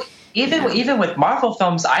 Well, even with Marvel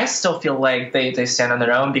films, I still feel like they stand on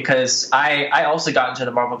their own, because I also got into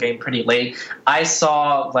the Marvel game pretty late. I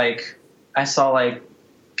saw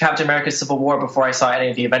Captain America Civil War before I saw any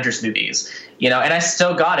of the Avengers movies, and I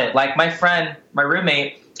still got it. Like my friend, my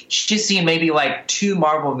roommate, she's seen maybe like 2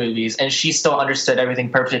 Marvel movies and she still understood everything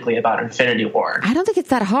perfectly about Infinity War. I don't think it's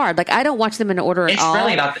that hard. Like, I don't watch them in order at all. It's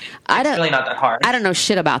really not that hard. I don't know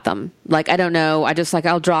shit about them. Like, I don't know. I just, like,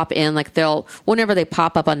 I'll drop in. Like, whenever they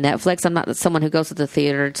pop up on Netflix, I'm not someone who goes to the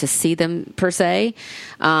theater to see them per se.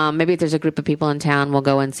 Maybe if there's a group of people in town, we'll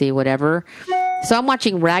go and see whatever. So I'm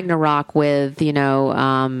watching Ragnarok with,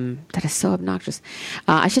 that is so obnoxious.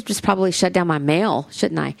 I should just probably shut down my mail,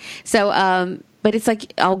 shouldn't I? So, but it's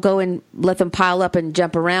like I'll go and let them pile up and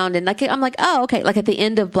jump around, and like I'm like, oh, okay. Like at the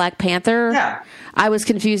end of Black Panther, yeah. I was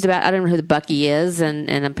confused about, I don't know who the Bucky is, and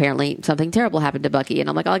apparently something terrible happened to Bucky, and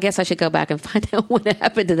I'm like, oh, I guess I should go back and find out what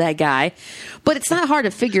happened to that guy. But it's not hard to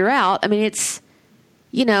figure out. I mean, it's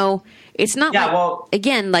it's not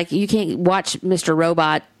again, like you can't watch Mr.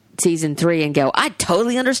 Robot season 3 and go, I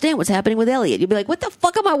totally understand what's happening with Elliot. You'd be like, what the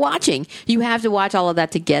fuck am I watching? You have to watch all of that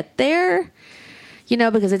to get there.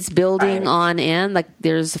 Because it's building on in, like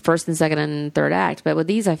there's the first and second and third act. But with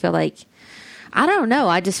these, I feel like, I don't know.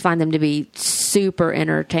 I just find them to be super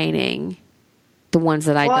entertaining. The ones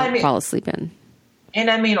that I don't fall asleep in. And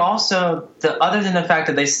I mean, also, other than the fact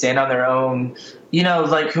that they stand on their own,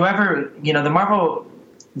 like whoever, the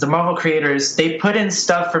Marvel creators, they put in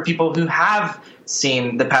stuff for people who have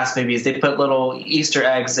seen the past movies. They put little Easter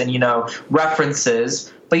eggs and,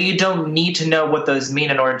 references, but you don't need to know what those mean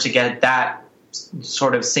in order to get that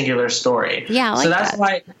sort of singular story. Yeah, so that's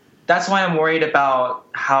why I'm worried about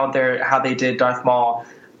how they did Darth Maul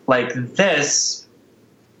like this,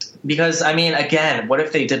 because I mean, again, what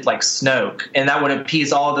if they did like Snoke, and that would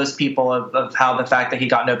appease all those people of how the fact that he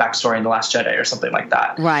got no backstory in The Last Jedi or something like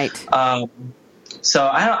that, right? So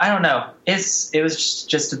I don't know. It was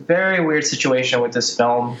just a very weird situation with this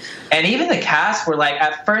film, and even the cast were like,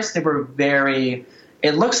 at first they were very.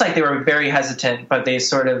 It looks like they were very hesitant, but they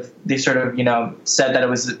sort of said that it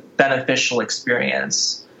was a beneficial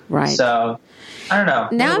experience. Right. So I don't know.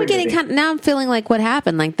 Now I'm feeling like what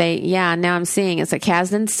happened. Like now I'm seeing it's like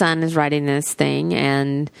Kasdan's son is writing this thing,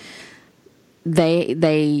 and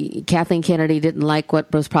Kathleen Kennedy didn't like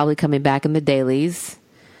what was probably coming back in the dailies,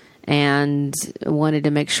 and wanted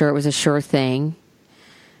to make sure it was a sure thing,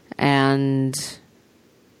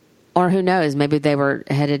 or who knows, maybe they were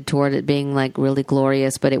headed toward it being like really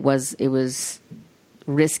glorious, but it was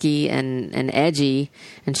risky and edgy,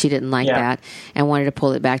 and she didn't like that and wanted to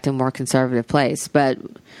pull it back to a more conservative place. But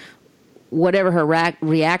whatever her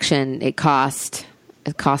reaction, it cost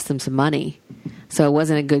them some money. So it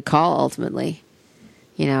wasn't a good call ultimately,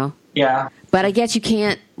 Yeah. But I guess you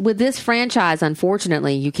can't, with this franchise,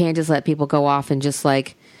 unfortunately, you can't just let people go off and just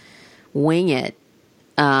like wing it.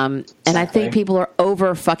 And I think people are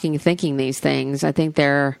over fucking thinking these things. I think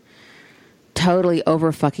they're totally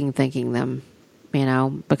over fucking thinking them,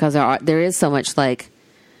 because there is so much like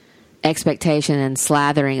expectation and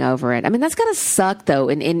slathering over it. I mean, that's gotta suck though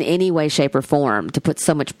in any way, shape, or form to put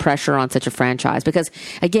so much pressure on such a franchise, because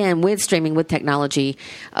again, with streaming, with technology,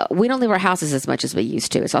 we don't leave our houses as much as we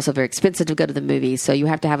used to. It's also very expensive to go to the movies, so you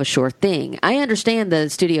have to have a sure thing. I understand the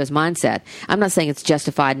studio's mindset. I'm not saying it's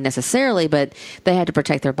justified necessarily, but they had to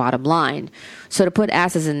protect their bottom line. So to put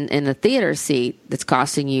asses in the theater seat that's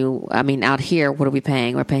costing you, I mean, out here, what are we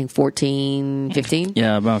paying? We're paying $14, $15?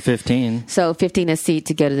 Yeah, about 15. So $15 a seat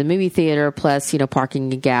to go to the movie theater, plus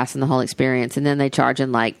parking and gas and the whole experience, and then they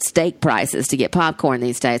charging like steak prices to get popcorn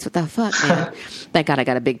these days. What the fuck, man? Thank God I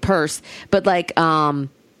got a big purse. But like,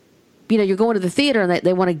 you're going to the theater and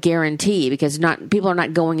they want to guarantee, because people are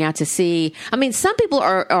not going out to see. I mean, some people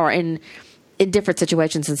are in different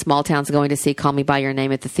situations in small towns going to see Call Me By Your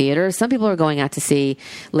Name at the theater. Some people are going out to see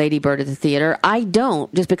Lady Bird at the theater. I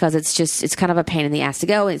don't, just because it's kind of a pain in the ass to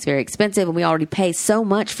go, and it's very expensive, and we already pay so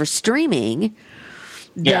much for streaming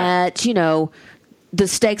that, the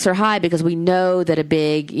stakes are high, because we know that a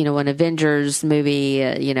big, an Avengers movie,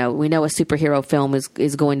 we know a superhero film is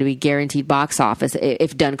going to be guaranteed box office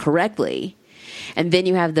if done correctly. And then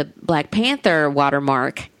you have the Black Panther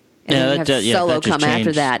watermark, and then you have Solo come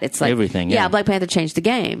after that. It's like everything. Yeah, Black Panther changed the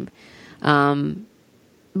game.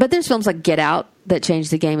 But there's films like Get Out that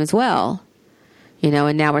changed the game as well.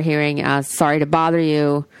 And now we're hearing Sorry to Bother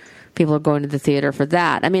You. People are going to the theater for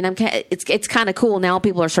that. I mean, it's kind of cool. Now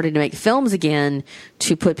people are starting to make films again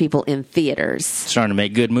to put people in theaters. Starting to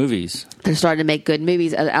make good movies. They're starting to make good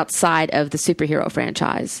movies outside of the superhero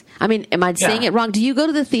franchise. I mean, am I saying it wrong? Do you go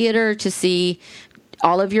to the theater to see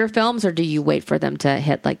all of your films, or do you wait for them to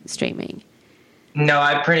hit like streaming? No,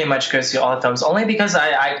 I pretty much go see all the films, only because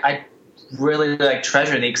I really like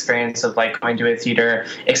treasure the experience of like going to a theater,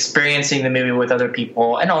 experiencing the movie with other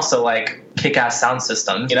people, and also like kick-ass sound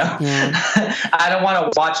system, you know? Yeah. I don't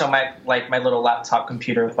want to watch on my little laptop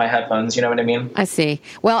computer with my headphones, you know what I mean? I see.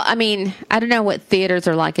 Well, I mean, I don't know what theaters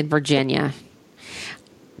are like in Virginia,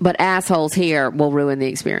 but assholes here will ruin the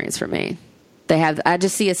experience for me. I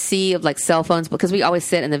just see a sea of like cell phones because we always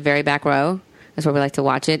sit in the very back row. That's where we like to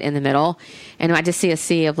watch it, in the middle. And I just see a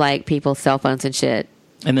sea of like people's cell phones and shit.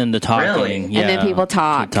 And then the talking. Really? Yeah, And then people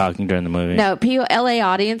talk. Talking during the movie. No, LA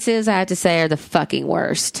audiences, I have to say, are the fucking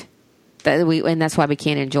worst. And that's why we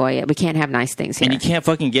can't enjoy it. We can't have nice things here. And you can't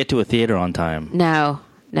fucking get to a theater on time. No.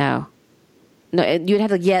 You'd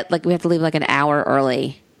have to we have to leave like an hour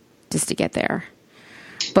early just to get there.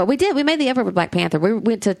 But we did. We made the effort with Black Panther. We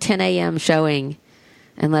went to 10 a.m. showing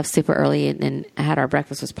and left super early and had our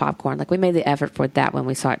breakfast with popcorn. Like, we made the effort for that when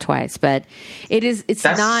we saw it twice. But it's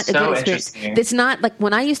That's not a so good experience. interesting. It's not like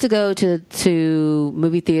when I used to go to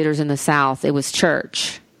movie theaters in the South, it was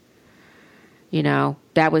church. You know,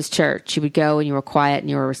 that was church. You would go and you were quiet and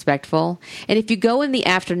you were respectful. And if you go in the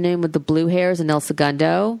afternoon with the Blue Hairs and El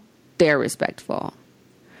Segundo, they're respectful.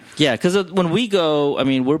 Yeah, because when we go, I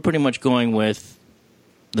mean, we're pretty much going with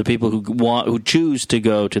the people who choose to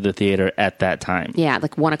go to the theater at that time. Yeah,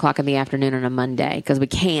 like 1 o'clock in the afternoon on a Monday because we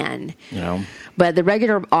can. You know, but the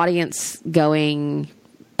regular audience going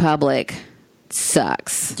public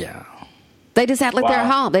sucks. Yeah. They just act like they're at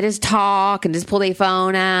Wow. home. They just talk and just pull their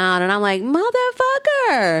phone out, and I'm like,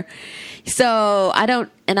 motherfucker. So I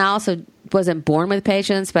also wasn't born with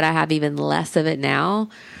patience, but I have even less of it now.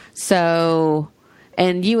 So,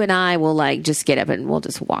 and you and I will like just get up and we'll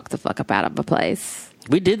just walk the fuck up out of a place.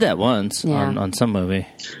 We did that once Yeah. on some movie.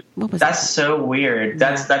 What was That's that? so weird.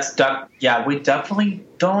 We definitely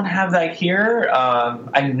don't have that here.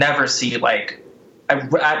 I never see like,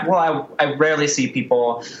 I rarely see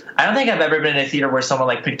people. I don't think I've ever been in a theater where someone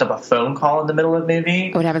like picked up a phone call in the middle of a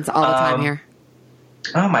movie. What happens all the time here?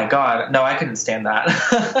 Oh my god, no, I couldn't stand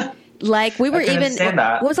that. Like we were I couldn't even. stand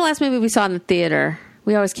that. What was the last movie we saw in the theater?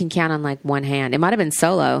 We always can count on like one hand. It might have been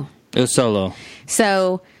Solo. It was Solo.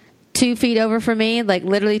 So 2 feet over from me, like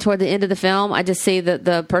literally toward the end of the film, I just see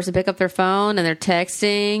the person pick up their phone and they're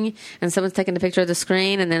texting and someone's taking a picture of the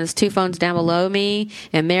screen and then there's 2 phones down below me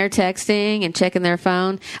and they're texting and checking their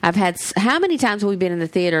phone. I've had, how many times have we been in the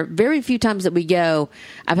theater? Very few times that we go,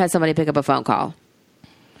 I've had somebody pick up a phone call.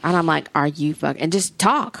 And I'm like, are you fucking, and just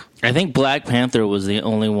talk. I think Black Panther was the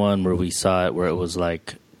only one where we saw it where it was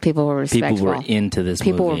like People were respectful. people were into this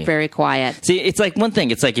People movie. were very quiet. See, it's like one thing.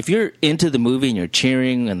 It's like if you're into the movie and you're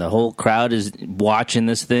cheering and the whole crowd is watching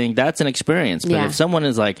this thing, that's an experience. But Yeah. if someone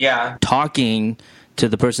is like Yeah. talking to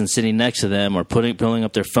the person sitting next to them or pulling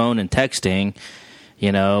up their phone and texting,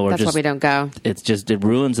 you know, or That's just why we don't go. it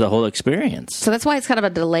ruins the whole experience. So that's why it's kind of a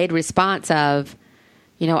delayed response of,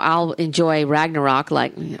 you know, I'll enjoy Ragnarok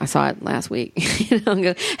like I saw it last week. You know, and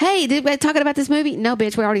go, hey, did we talking about this movie? No,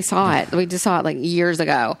 bitch, we already saw it. We just saw it like years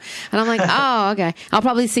ago. And I'm like, oh, okay. I'll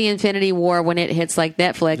probably see Infinity War when it hits like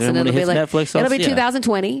Netflix, Yeah, and when it'll it be like hits Netflix, it'll be yeah.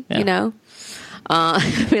 2020. Yeah. You know,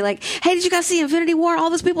 be like, hey, did you guys see Infinity War? All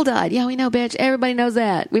those people died. Yeah, we know, bitch. Everybody knows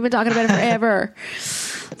that. We've been talking about it forever.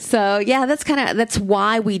 So yeah, that's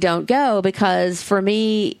why we don't go, because for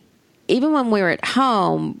me, even when we're at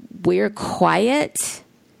home, we're quiet.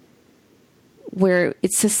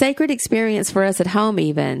 It's a sacred experience for us at home.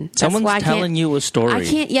 Even that's Someone's why I can't- telling you a story. I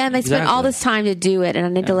can't. Yeah, and they spend all Exactly. this time to do it, and I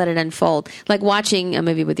need to let it unfold. Like watching a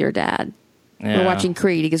movie with your dad. Yeah. We're watching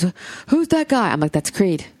Creed. He goes, "Who's that guy?" I'm like, "That's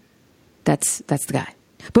Creed. That's the guy."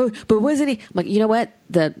 But wasn't he? I'm like, you know what?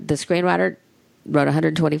 The screenwriter wrote a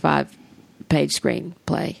 125-page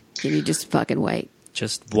screenplay. Can you just fucking wait?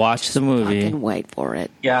 Just watch the movie. Fucking wait for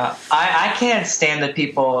it. Yeah, I can't stand the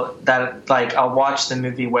people that like I'll watch the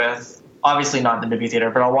movie with. Obviously not in the movie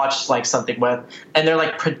theater, but I'll watch like something with, and they're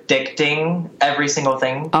like predicting every single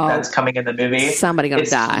thing that's coming in the movie. Somebody gonna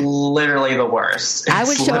it's die. Literally the worst. I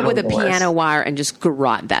would It's show up with a literally the worst. piano wire and just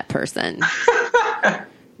garrote that person.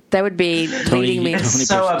 That would be leading me. It's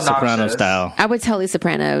so Soprano obnoxious. style. I would totally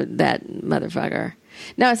Soprano that motherfucker.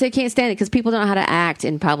 No, so I can't stand it because people don't know how to act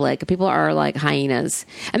in public. People are like hyenas.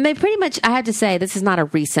 And they pretty much, I have to say, this is not a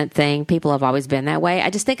recent thing. People have always been that way. I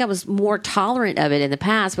just think I was more tolerant of it in the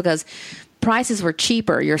past because prices were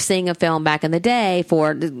cheaper. You're seeing a film back in the day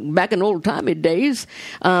back in old timey days.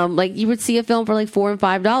 Like you would see a film for like $4 and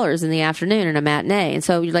 $5 in the afternoon in a matinee. And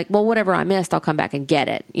so you're like, well, whatever I missed, I'll come back and get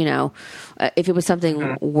it, you know? if it was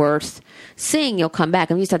something worth seeing, you'll come back.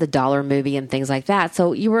 And we used to have the dollar movie and things like that.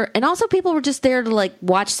 So and also people were just there to like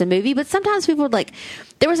watch the movie. But sometimes people would like,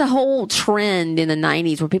 there was a whole trend in the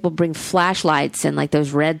 90s where people bring flashlights and like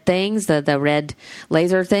those red things, the red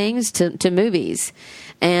laser things to movies.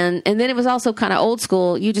 And then it was also kind of old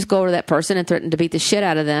school. You just go over to that person and threaten to beat the shit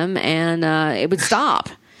out of them, and it would stop.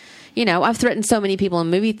 You know, I've threatened so many people in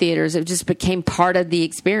movie theaters. It just became part of the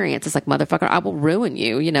experience. It's like, motherfucker, I will ruin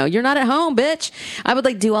you. You know, you're not at home, bitch. I would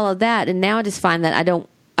like do all of that. And now I just find that I don't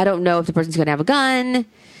know if the person's going to have a gun.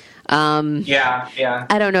 Yeah.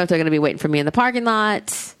 I don't know if they're going to be waiting for me in the parking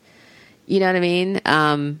lot. You know what I mean?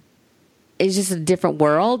 It's just a different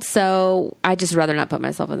world. So I just rather not put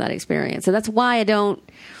myself in that experience. So that's why I don't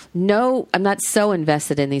know. I'm not so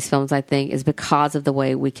invested in these films, I think, is because of the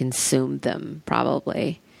way we consume them,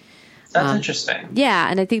 probably. That's interesting.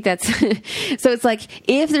 Yeah, and I think that's so. It's like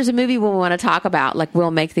if there's a movie we want to talk about, like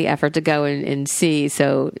we'll make the effort to go and see,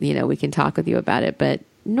 so you know we can talk with you about it. But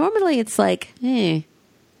normally it's like, we're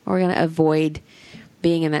going to avoid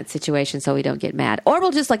being in that situation so we don't get mad, or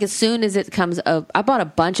we'll just like as soon as it comes up. I bought a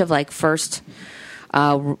bunch of like first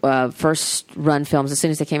run films as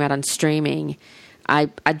soon as they came out on streaming. I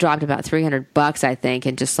dropped about $300, I think,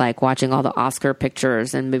 and just like watching all the Oscar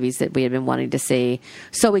pictures and movies that we had been wanting to see,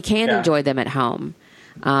 so we can enjoy them at home.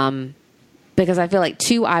 Because I feel like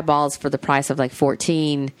 2 eyeballs for the price of like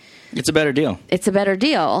 14. It's a better deal. It's a better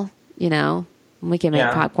deal, you know. We can make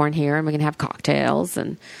popcorn here, and we can have cocktails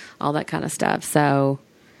and all that kind of stuff. So,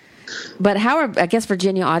 but I guess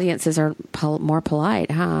Virginia audiences are more polite,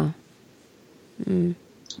 huh?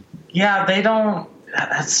 Yeah, they don't.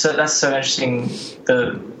 That's so interesting.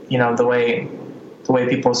 The way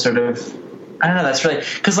people sort of, I don't know. That's really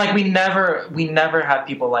because like we never have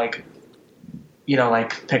people like, you know,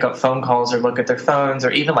 like pick up phone calls or look at their phones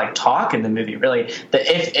or even like talk in the movie. Really,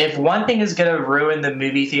 if one thing is going to ruin the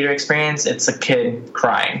movie theater experience, it's a kid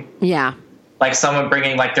crying. Yeah, like someone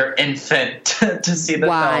bringing like their infant to see the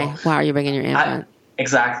film. Why are you bringing your infant?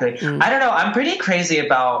 Exactly. I don't know. I'm pretty crazy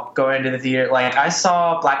about going to the theater. Like, I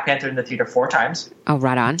saw Black Panther in the theater 4 times. Oh,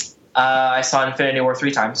 right on. I saw Infinity War 3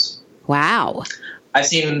 times. Wow. I've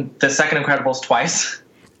seen the second Incredibles twice.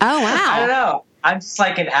 Oh, wow. I don't know. I'm just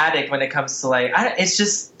like an addict when it comes to like, it's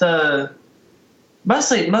just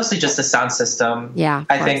mostly just the sound system. Yeah.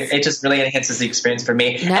 I think it just really enhances the experience for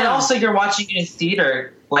me. No. And also you're watching in a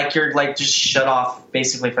theater, like you're like just shut off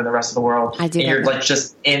basically from the rest of the world. I do. And you're like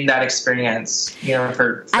just in that experience, you know,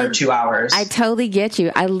 for 2 hours. I totally get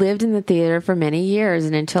you. I lived in the theater for many years,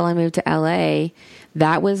 and until I moved to LA,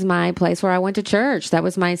 that was my place where I went to church. That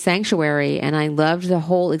was my sanctuary, and I loved the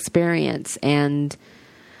whole experience. And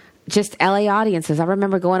just LA audiences. I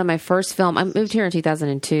remember going to my first film. I moved here in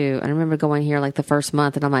 2002. I remember going here like the first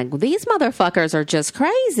month, and I'm like, well, these motherfuckers are just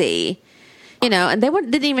crazy. You know, and they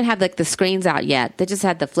didn't even have like the screens out yet. They just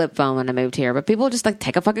had the flip phone when I moved here. But people just like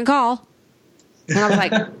take a fucking call. And I was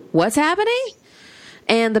like, what's happening?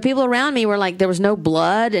 And the people around me were like, there was no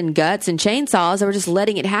blood and guts and chainsaws. They were just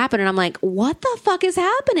letting it happen. And I'm like, what the fuck is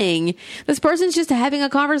happening? This person's just having a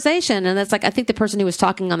conversation. And that's like, I think the person who was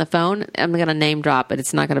talking on the phone, I'm going to name drop, but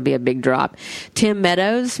it's not going to be a big drop. Tim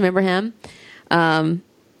Meadows, remember him?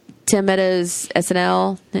 Tim Meadows,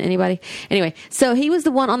 SNL, anybody? Anyway, so he was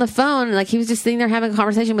the one on the phone. Like, he was just sitting there having a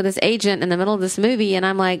conversation with his agent in the middle of this movie. And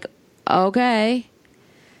I'm like, okay.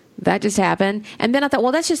 That just happened. And then I thought,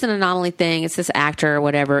 well, that's just an anomaly thing. It's this actor or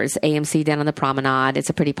whatever. It's AMC down on the Promenade. It's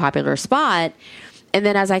a pretty popular spot. And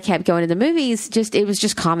then as I kept going to the movies, it was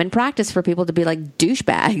just common practice for people to be like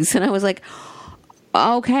douchebags. And I was like,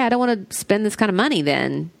 okay, I don't want to spend this kind of money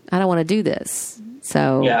then. I don't want to do this.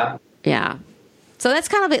 So, yeah. So that's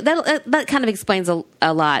kind of, that kind of explains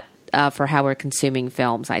a lot for how we're consuming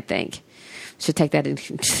films, I think. Should take that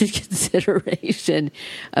into consideration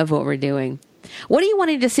of what we're doing. What are you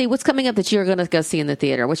wanting to see? What's coming up that you're going to go see in the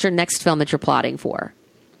theater? What's your next film that you're plotting for?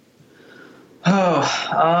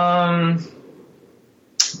 The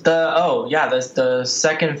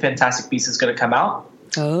second Fantastic Beasts is going to come out.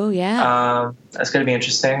 Oh, yeah. That's going to be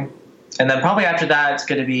interesting. And then probably after that, it's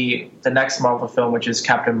going to be the next Marvel film, which is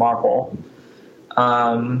Captain Marvel.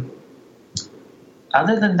 Other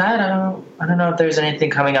than that, I don't know if there's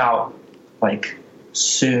anything coming out like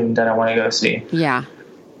soon that I want to go see. Yeah.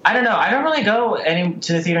 I don't know. I don't really go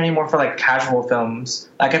to the theater anymore for like casual films.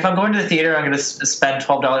 Like if I'm going to the theater, I'm going to spend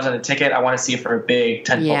 $12 on a ticket. I want to see it for a big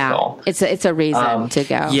tentpole film. It's a reason to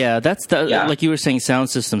go. Yeah, like you were saying, sound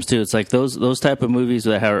systems too. It's like those type of movies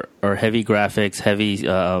that are heavy graphics, heavy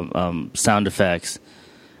sound effects.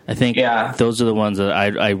 I think those are the ones that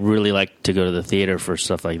I really like to go to the theater for,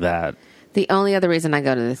 stuff like that. The only other reason I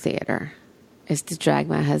go to the theater is to drag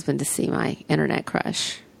my husband to see my internet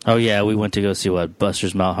crush. Oh, yeah, we went to go see,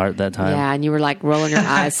 Buster's Malhart that time? Yeah, and you were like rolling your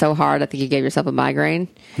eyes so hard, I think you gave yourself a migraine.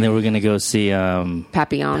 And then we're going to go see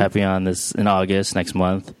Papillon in August, next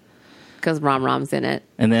month. Because Rom Rom's in it.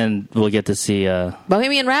 And then we'll get to see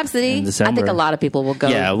Bohemian Rhapsody. in December. I think a lot of people will go.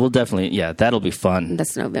 Yeah, we'll definitely, that'll be fun.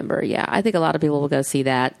 That's November, yeah. I think a lot of people will go see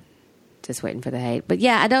that. Just waiting for the hate. But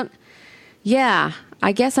yeah,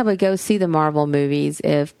 I guess I would go see the Marvel movies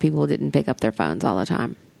if people didn't pick up their phones all the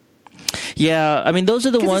time. Yeah, I mean, those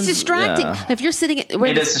are the ones. It's distracting. Yeah. If you're sitting,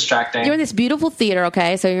 it is distracting. You're in this beautiful theater,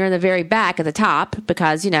 okay? So you're in the very back at the top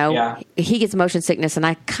because he gets motion sickness, and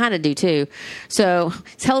I kind of do too. So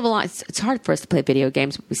it's a hell of a lot. It's hard for us to play video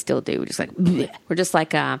games, but we still do. We're just like bleh. We're just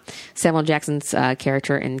like Samuel Jackson's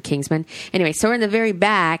character in Kingsman. Anyway, so we're in the very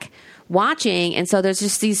back watching, and so there's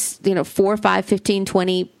just these 4, 5, 15,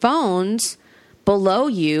 20 phones below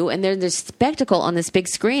you, and there's this spectacle on this big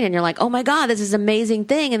screen, and you're like, oh my god, this is an amazing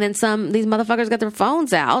thing. And then these motherfuckers got their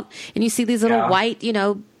phones out, and you see these little white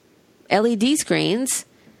LED screens,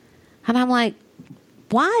 and I'm like,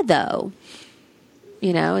 why though?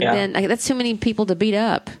 And then that's too many people to beat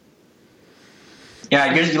up.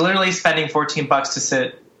 Yeah, you're literally spending $14 to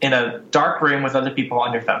sit in a dark room with other people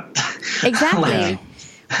on your phone. Exactly.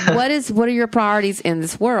 What are your priorities in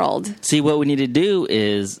this world? See, what we need to do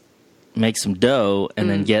is make some dough and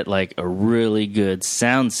then get like a really good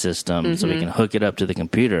sound system so we can hook it up to the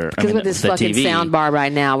computer. Because with this fucking TV. Sound bar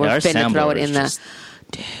right now, we're finna throw it in the.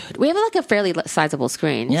 Dude, we have like a fairly sizable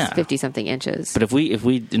screen. Yeah. It's 50 something inches. But if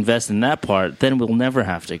we invest in that part, then we'll never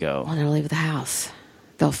have to go. We'll never leave the house.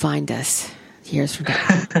 They'll find us years from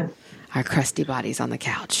now. Our crusty bodies on the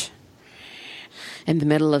couch. In the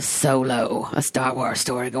middle of Solo, a Star Wars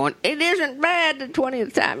story going, it isn't bad the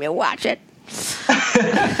 20th time you watch it.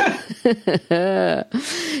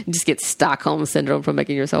 You just get Stockholm syndrome from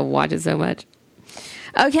making yourself watch it so much.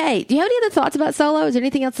 Okay, do you have any other thoughts about Solo? Is there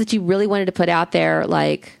anything else that you really wanted to put out there?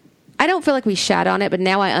 Like, I don't feel like we shat on it, but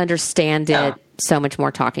now I understand it so much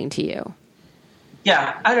more talking to you.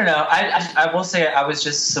 Yeah, I don't know. I will say I was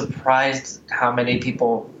just surprised how many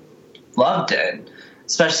people loved it,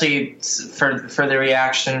 especially for the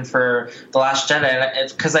reaction for The Last Jedi.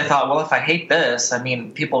 Because I thought, well, if I hate this, I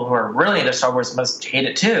mean, people who are really into Star Wars must hate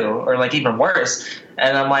it too, or like even worse.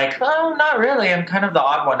 And I'm like, oh, not really. I'm kind of the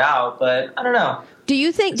odd one out, but I don't know. Do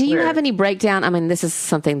you have any breakdown? I mean, this is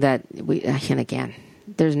something that and again,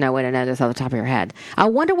 there's no way to know this off the top of your head. I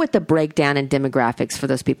wonder what the breakdown in demographics for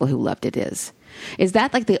those people who loved it is. Is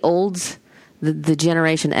that like the olds, the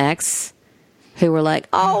Generation X, who were like,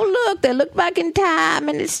 oh, look, they look back in time,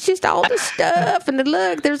 and it's just all the stuff. And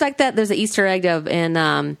look, there's like that. There's an Easter egg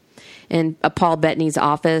in Paul Bettany's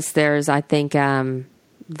office. There's, I think,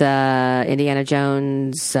 the Indiana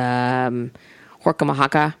Jones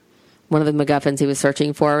Horkamahaka. One of the MacGuffins he was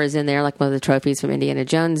searching for is in there, like one of the trophies from Indiana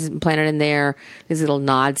Jones planted in there. These little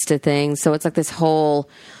nods to things. So it's like this whole,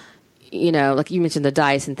 like you mentioned the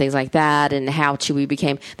dice and things like that, and how Chewie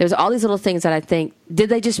became. There's all these little things that I think, did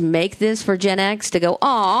they just make this for Gen X to go,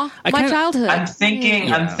 aw, my childhood? I'm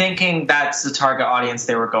thinking that's the target audience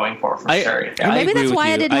they were going for sure. Yeah. Maybe that's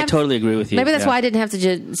why I totally agree with you. Maybe that's why I didn't have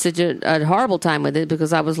such a horrible time with it,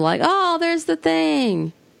 because I was like, oh, there's the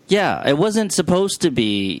thing. Yeah, it wasn't supposed to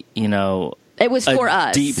be, it was for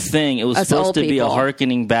us. Deep thing. It was supposed to be a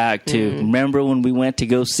hearkening back to remember when we went to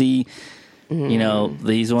go see,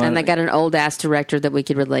 these ones. And they got an old ass director that we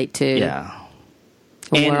could relate to. Yeah.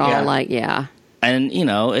 We're all like, yeah. And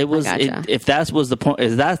it was if that was the point,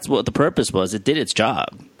 if that's what the purpose was, it did its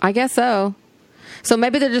job. I guess so. So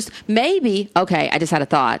maybe they're just okay. I just had a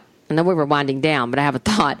thought. I know we were winding down, but I have a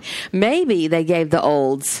thought. Maybe they gave the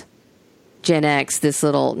olds, Gen X, this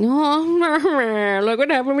little, look what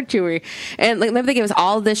happened with Chewie. And maybe they gave us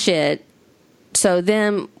all this shit. So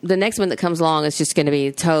then the next one that comes along is just going to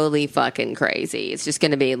be totally fucking crazy. It's just going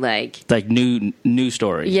to be like new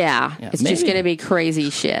story. Yeah, it's just going to be crazy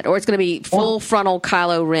shit. Or it's going to be full frontal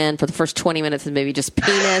Kylo Ren for the first 20 minutes and maybe just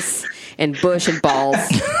penis and bush and balls.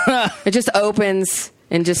 It just opens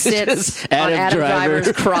and just sits on Adam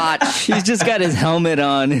Driver's crotch. He's just got his helmet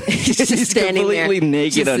on. He's standing completely there,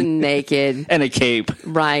 naked. Just naked. And a cape.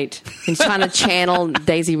 Right. He's trying to channel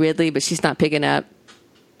Daisy Ridley, but she's not picking up.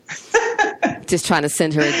 Just trying to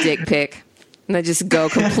send her a dick pic. And they just go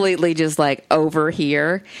completely just like over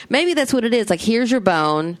here. Maybe that's what it is. Like, here's your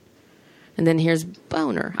bone, and then here's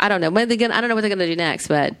boner. I don't know. I don't know what they're going to do next,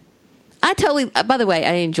 but I totally, by the way,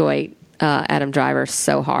 I enjoy Adam Driver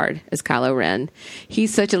so hard as Kylo Ren.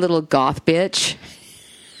 He's such a little goth bitch.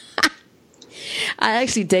 I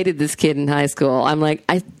actually dated this kid in high school. I'm like,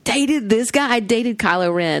 I dated this guy. I dated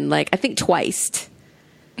Kylo Ren, like, I think twice.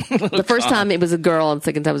 The first time it was a girl, and the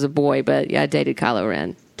second time it was a boy. But yeah, I dated Kylo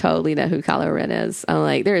Ren. Totally know who Kylo Ren is. I'm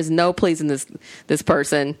like, there is no pleasing this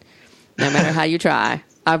person, no matter how you try.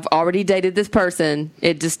 I've already dated this person.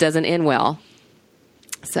 It just doesn't end well.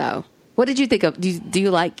 So, what did you think of? Do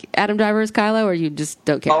you like Adam Driver as Kylo, or you just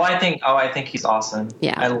don't care? I think he's awesome.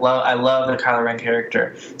 Yeah, I love the Kylo Ren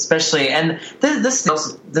character, especially. And this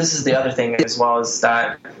is the other thing as well, is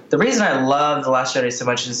that the reason I love The Last Jedi so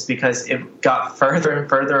much is because it got further and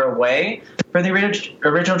further away from the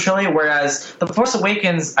original trilogy. Whereas The Force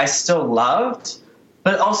Awakens, I still loved.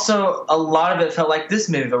 But also, a lot of it felt like this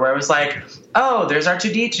movie, where it was like, oh, there's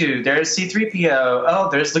R2-D2, there's C-3PO, oh,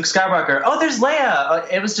 there's Luke Skywalker, oh, there's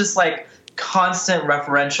Leia. It was just like constant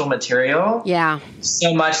referential material. Yeah.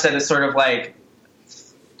 So much that it's sort of like,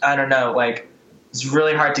 I don't know, like, it's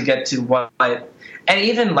really hard to get to what. And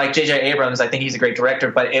even like J.J. Abrams, I think he's a great director,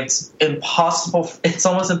 but it's impossible. It's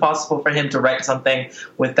almost impossible for him to write something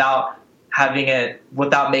without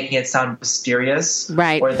making it sound mysterious,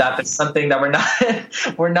 right? Or that it's something that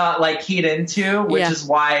we're not like keyed into, which is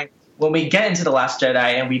why when we get into The Last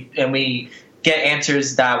Jedi and we get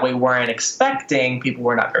answers that we weren't expecting, people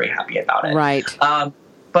were not very happy about it, right?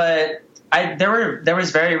 But there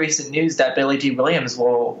was very recent news that Billy D. Williams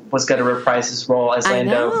was going to reprise his role as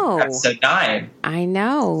Lando in Episode 9. I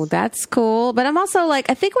know, that's cool, but I'm also like,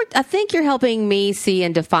 I think you're helping me see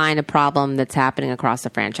and define a problem that's happening across the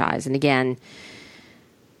franchise. And again,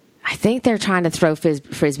 I think they're trying to throw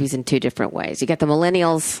frisbees in two different ways. You got the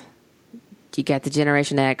millennials, you got the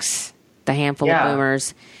Generation X, the handful of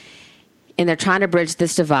boomers, and they're trying to bridge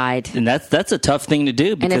this divide. And that's a tough thing to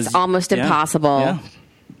do, because and it's almost impossible. Yeah.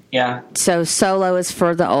 Yeah. So Solo is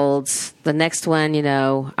for the olds. The next one,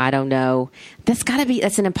 I don't know. That's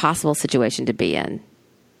an impossible situation to be in.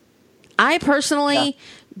 I personally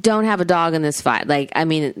don't have a dog in this fight. Like, I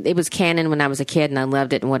mean, it was canon when I was a kid and I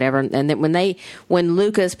loved it and whatever. And then when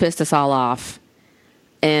Lucas pissed us all off,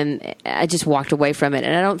 and I just walked away from it.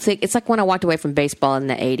 And I don't think it's like when I walked away from baseball in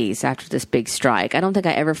the 80s after this big strike. I don't think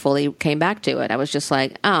I ever fully came back to it. I was just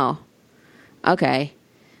like, oh, okay.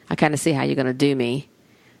 I kind of see how you're going to do me.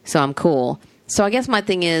 So I'm cool. So I guess my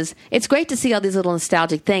thing is, it's great to see all these little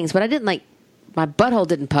nostalgic things, but I didn't like, my butthole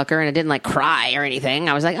didn't pucker and I didn't like cry or anything.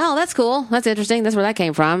 I was like, oh, that's cool. That's interesting. That's where that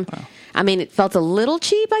came from. Wow. I mean, it felt a little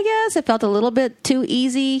cheap, I guess. It felt a little bit too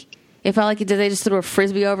easy. It felt like they just threw a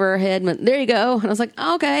frisbee over her head and went, there you go. And I was like,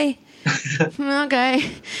 okay.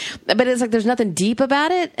 Okay. But it's like, there's nothing deep about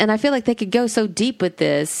it. And I feel like they could go so deep with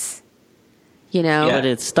this, Yeah, but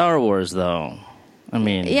it's Star Wars, though. I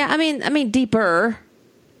mean. Yeah, I mean, deeper.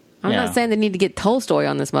 I'm not saying they need to get Tolstoy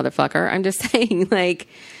on this motherfucker. I'm just saying, like,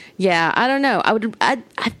 I don't know.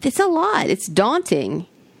 It's a lot. It's daunting.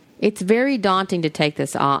 It's very daunting to take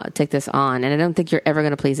this on, and I don't think you're ever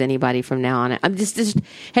going to please anybody from now on. I'm just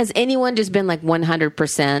has anyone just been like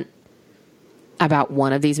 100% about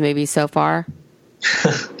one of these movies so far?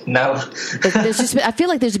 No. I feel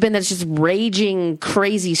like there's been this just raging,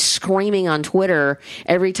 crazy screaming on Twitter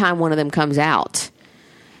every time one of them comes out.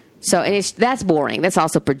 So, and that's boring. That's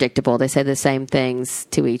also predictable. They say the same things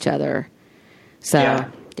to each other. So,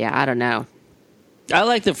 yeah I don't know. I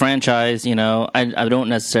like the franchise, I don't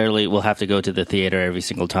necessarily will have to go to the theater every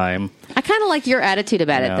single time. I kind of like your attitude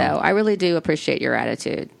about it, though. I really do appreciate your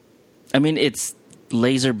attitude. I mean, it's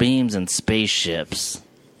laser beams and spaceships.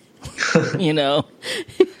 I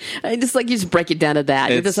just like you just break it down to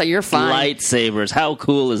that. You're just like, you're fine. Lightsabers. How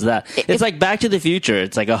cool is that? It's like Back to the Future.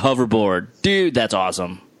 It's like a hoverboard. Dude, that's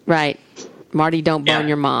awesome. Right. Marty, don't burn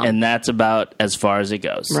your mom. And that's about as far as it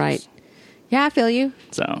goes. Right. Yeah, I feel you.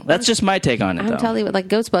 So that's just my take on it, though. I'm telling you, like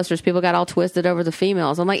Ghostbusters, people got all twisted over the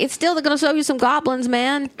females. I'm like, it's still going to show you some goblins,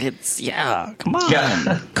 man. Come on.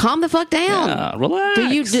 Yeah. Calm the fuck down. Yeah,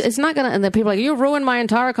 relax. It's not going to, and the people are like, you ruined my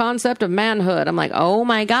entire concept of manhood. I'm like, oh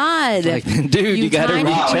my God. Like, dude, you got to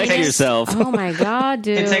recheck yourself. Oh my God,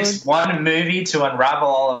 dude. It takes one movie to unravel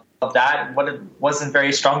all of that. What it wasn't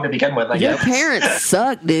very strong to begin with, I guess. Your parents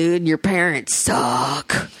suck, dude. Your parents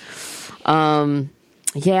suck.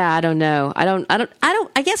 Yeah, I don't know.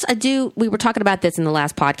 I guess I do. We were talking about this in the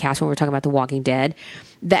last podcast when we were talking about The Walking Dead,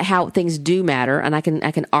 that how things do matter. And I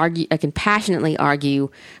can argue, I can passionately argue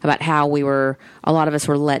about how a lot of us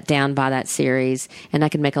were let down by that series, and I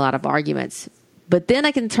can make a lot of arguments. But then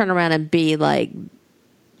I can turn around and be like,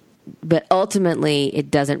 but ultimately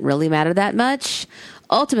it doesn't really matter that much.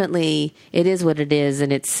 Ultimately, it is what it is,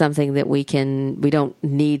 and it's something that we don't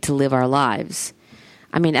need to live our lives.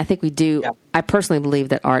 I mean, I think we do. Yeah. I personally believe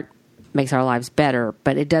that art makes our lives better,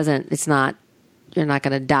 but you're not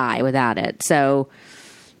going to die without it. So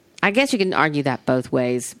I guess you can argue that both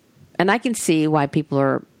ways. And I can see why people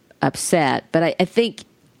are upset, but I think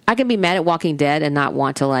I can be mad at Walking Dead and not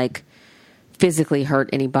want to like physically hurt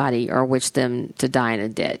anybody or wish them to die in a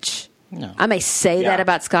ditch. No. I may say that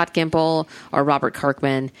about Scott Gimple or Robert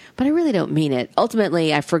Kirkman, but I really don't mean it.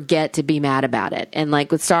 Ultimately, I forget to be mad about it. And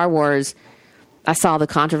like with Star Wars, I saw the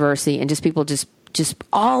controversy and just people just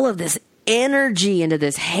all of this energy into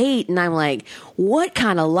this hate, and I'm like, what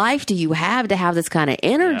kind of life do you have to have this kind of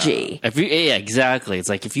energy? Yeah, exactly. It's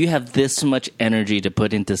like if you have this much energy to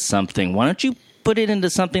put into something, why don't you put it into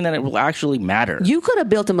something that it will actually matter? You could have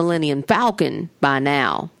built a Millennium Falcon by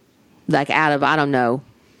now, like out of, I don't know,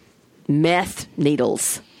 meth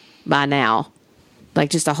needles by now. Like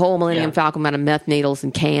just a whole Millennium Falcon out of meth needles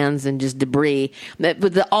and cans and just debris.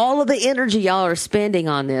 But all of the energy y'all are spending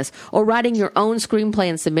on this, or writing your own screenplay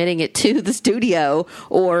and submitting it to the studio,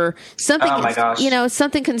 or something,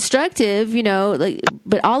 something constructive, like,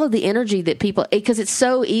 but all of the energy that people, because it's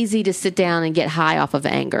so easy to sit down and get high off of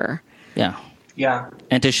anger. Yeah. Yeah.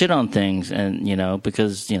 And to shit on things, and,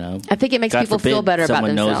 because, I think it makes God people forbid, feel better about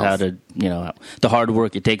themselves. Someone knows how to, the hard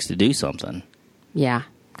work it takes to do something. Yeah.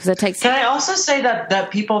 Because it takes. Can I also say that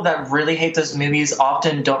people that really hate those movies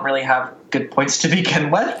often don't really have good points to begin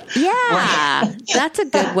with? Yeah. That's a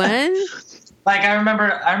good one. Like, I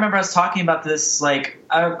remember us talking about this, like,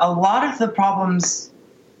 a lot of the problems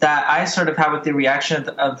that I sort of had with the reaction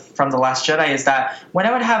from The Last Jedi is that when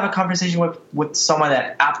I would have a conversation with someone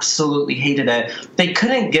that absolutely hated it, they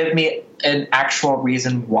couldn't give me an actual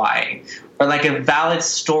reason why, or like a valid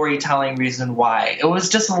storytelling reason why. It was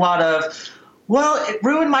just a lot of, well, it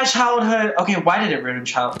ruined my childhood. Okay, why did it ruin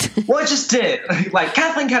childhood? Well, it just did. Like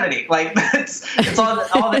Kathleen Kennedy. Like it's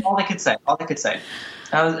all they could say. All they could say.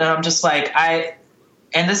 And I'm just like,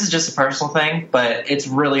 and this is just a personal thing, but it's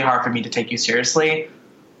really hard for me to take you seriously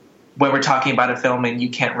when we're talking about a film and you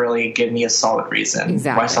can't really give me a solid reason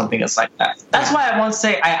why something is like that. That's why I won't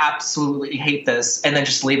say I absolutely hate this and then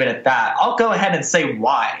just leave it at that. I'll go ahead and say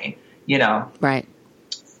why, Right.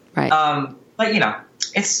 But,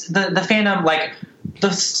 it's the fandom, like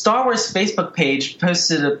the Star Wars Facebook page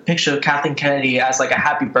posted a picture of Kathleen Kennedy as like a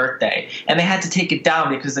happy birthday, and they had to take it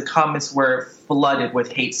down because the comments were flooded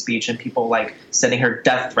with hate speech and people like sending her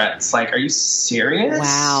death threats. Like, are you serious?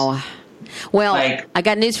 Wow. Well, I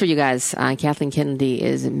got news for you guys. Kathleen Kennedy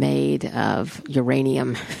is made of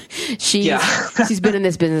uranium. She's been in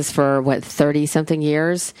this business for 30-something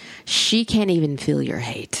years. She can't even feel your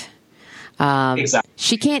hate. Exactly.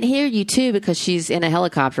 She can't hear you too because she's in a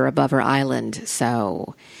helicopter above her island.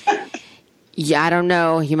 So, I don't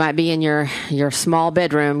know. You might be in your small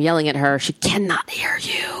bedroom yelling at her. She cannot hear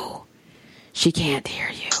you. She can't hear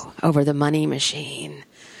you over the money machine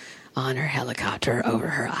on her helicopter over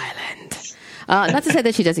her island. Not to say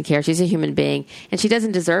that she doesn't care. She's a human being, and she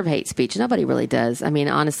doesn't deserve hate speech. Nobody really does. I mean,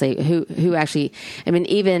 honestly, who actually? I mean,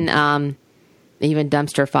 even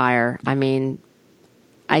dumpster fire. I mean,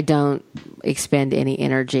 I don't expend any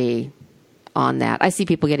energy on that. I see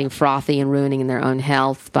people getting frothy and ruining their own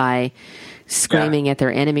health by screaming at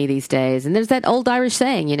their enemy these days. And there's that old Irish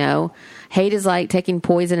saying, hate is like taking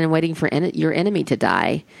poison and waiting for your enemy to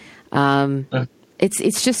die.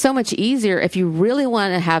 It's just so much easier if you really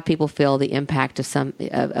want to have people feel the impact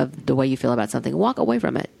of the way you feel about something. Walk away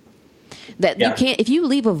from it. You can't, if you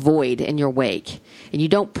leave a void in your wake and you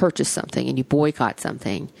don't purchase something and you boycott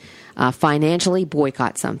something, financially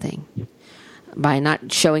boycott something by not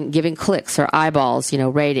giving clicks or eyeballs,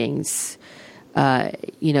 ratings.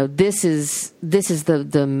 This is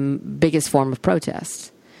the biggest form of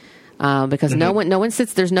protest. Because no one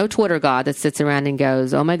sits, there's no Twitter god that sits around and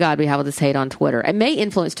goes, oh my God, we have all this hate on Twitter. It may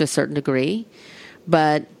influence to a certain degree,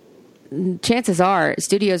 but chances are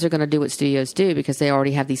studios are going to do what studios do because they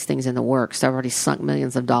already have these things in the works. They've already sunk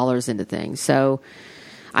millions of dollars into things. So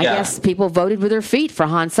I guess people voted with their feet for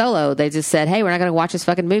Han Solo. They just said, hey, we're not going to watch this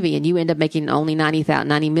fucking movie. And you end up making only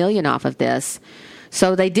 $90 million off of this.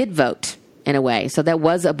 So they did vote in a way. So that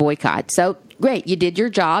was a boycott. So great, you did your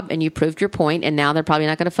job and you proved your point, and now they're probably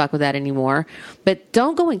not going to fuck with that anymore. But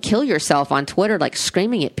don't go and kill yourself on Twitter like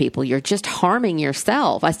screaming at people. You're just harming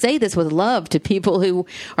yourself. I say this with love to people who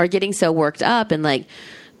are getting so worked up and like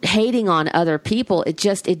hating on other people. It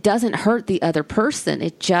doesn't hurt the other person.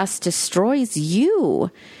 It just destroys you.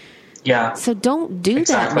 Yeah. So don't do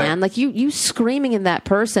that, man. Like you screaming at that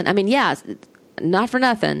person. I mean, not for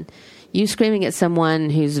nothing. You screaming at someone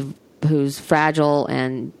who's fragile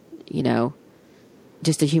and,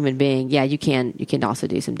 just a human being. Yeah, you can also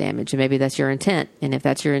do some damage, and maybe that's your intent. And if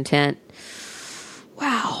that's your intent,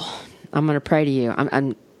 wow, I'm going to pray to you.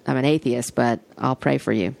 I'm an atheist, but I'll pray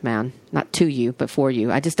for you, man. Not to you, but for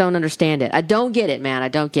you. I just don't understand it. I don't get it, man. I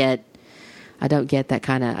don't get that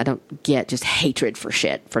kind of. I don't get just hatred for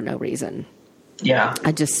shit for no reason. Yeah.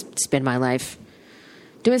 I just spend my life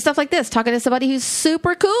doing stuff like this, talking to somebody who's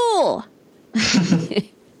super cool.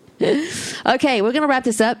 Okay, we're going to wrap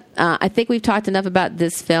this up. I think we've talked enough about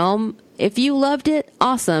this film. If you loved it,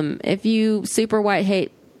 awesome. If you super white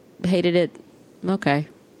hated it, okay.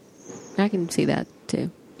 I can see that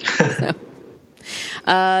too. So,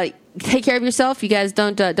 take care of yourself. You guys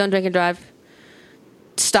don't drink and drive.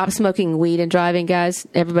 Stop smoking weed and driving, guys.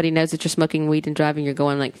 Everybody knows that you're smoking weed and driving. You're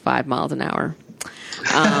going like 5 miles an hour.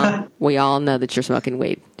 We all know that you're smoking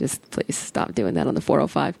weed. Just please stop doing that on the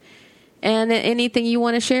 405. And anything you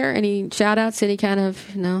want to share? Any shout outs? Any kind of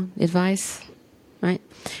advice? Right?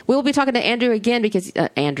 We will be talking to Andrew again because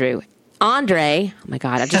Andre. Oh my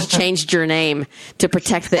God, I just changed your name to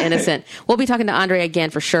protect the innocent. We'll be talking to Andre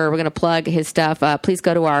again for sure. We're going to plug his stuff. Please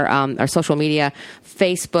go to our social media,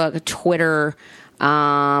 Facebook, Twitter,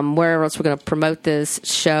 where else we're going to promote this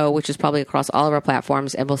show, which is probably across all of our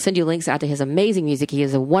platforms. And we'll send you links out to his amazing music. He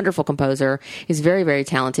is a wonderful composer. He's very, very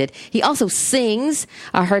talented. He also sings.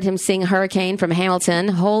 I heard him sing Hurricane from Hamilton.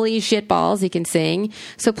 Holy shit balls, he can sing.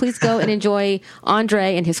 So please go and enjoy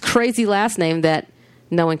Andre and his crazy last name that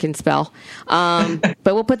no one can spell. But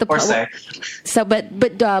we'll put the or say.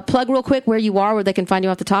 But plug real quick where you are, where they can find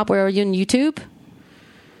you off the top. Where are you on YouTube?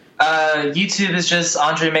 YouTube is just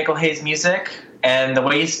Andre Makelhays Music, and the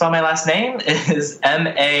way you spell my last name is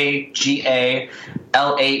Magalhaes.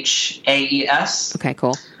 Okay,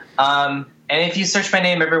 cool. And if you search my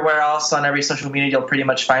name everywhere else on every social media, you'll pretty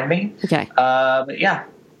much find me. Okay. But yeah.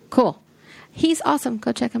 Cool. He's awesome.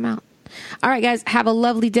 Go check him out. All right, guys, have a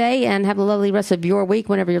lovely day and have a lovely rest of your week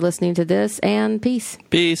whenever you're listening to this, and peace.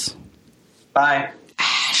 Peace. Bye.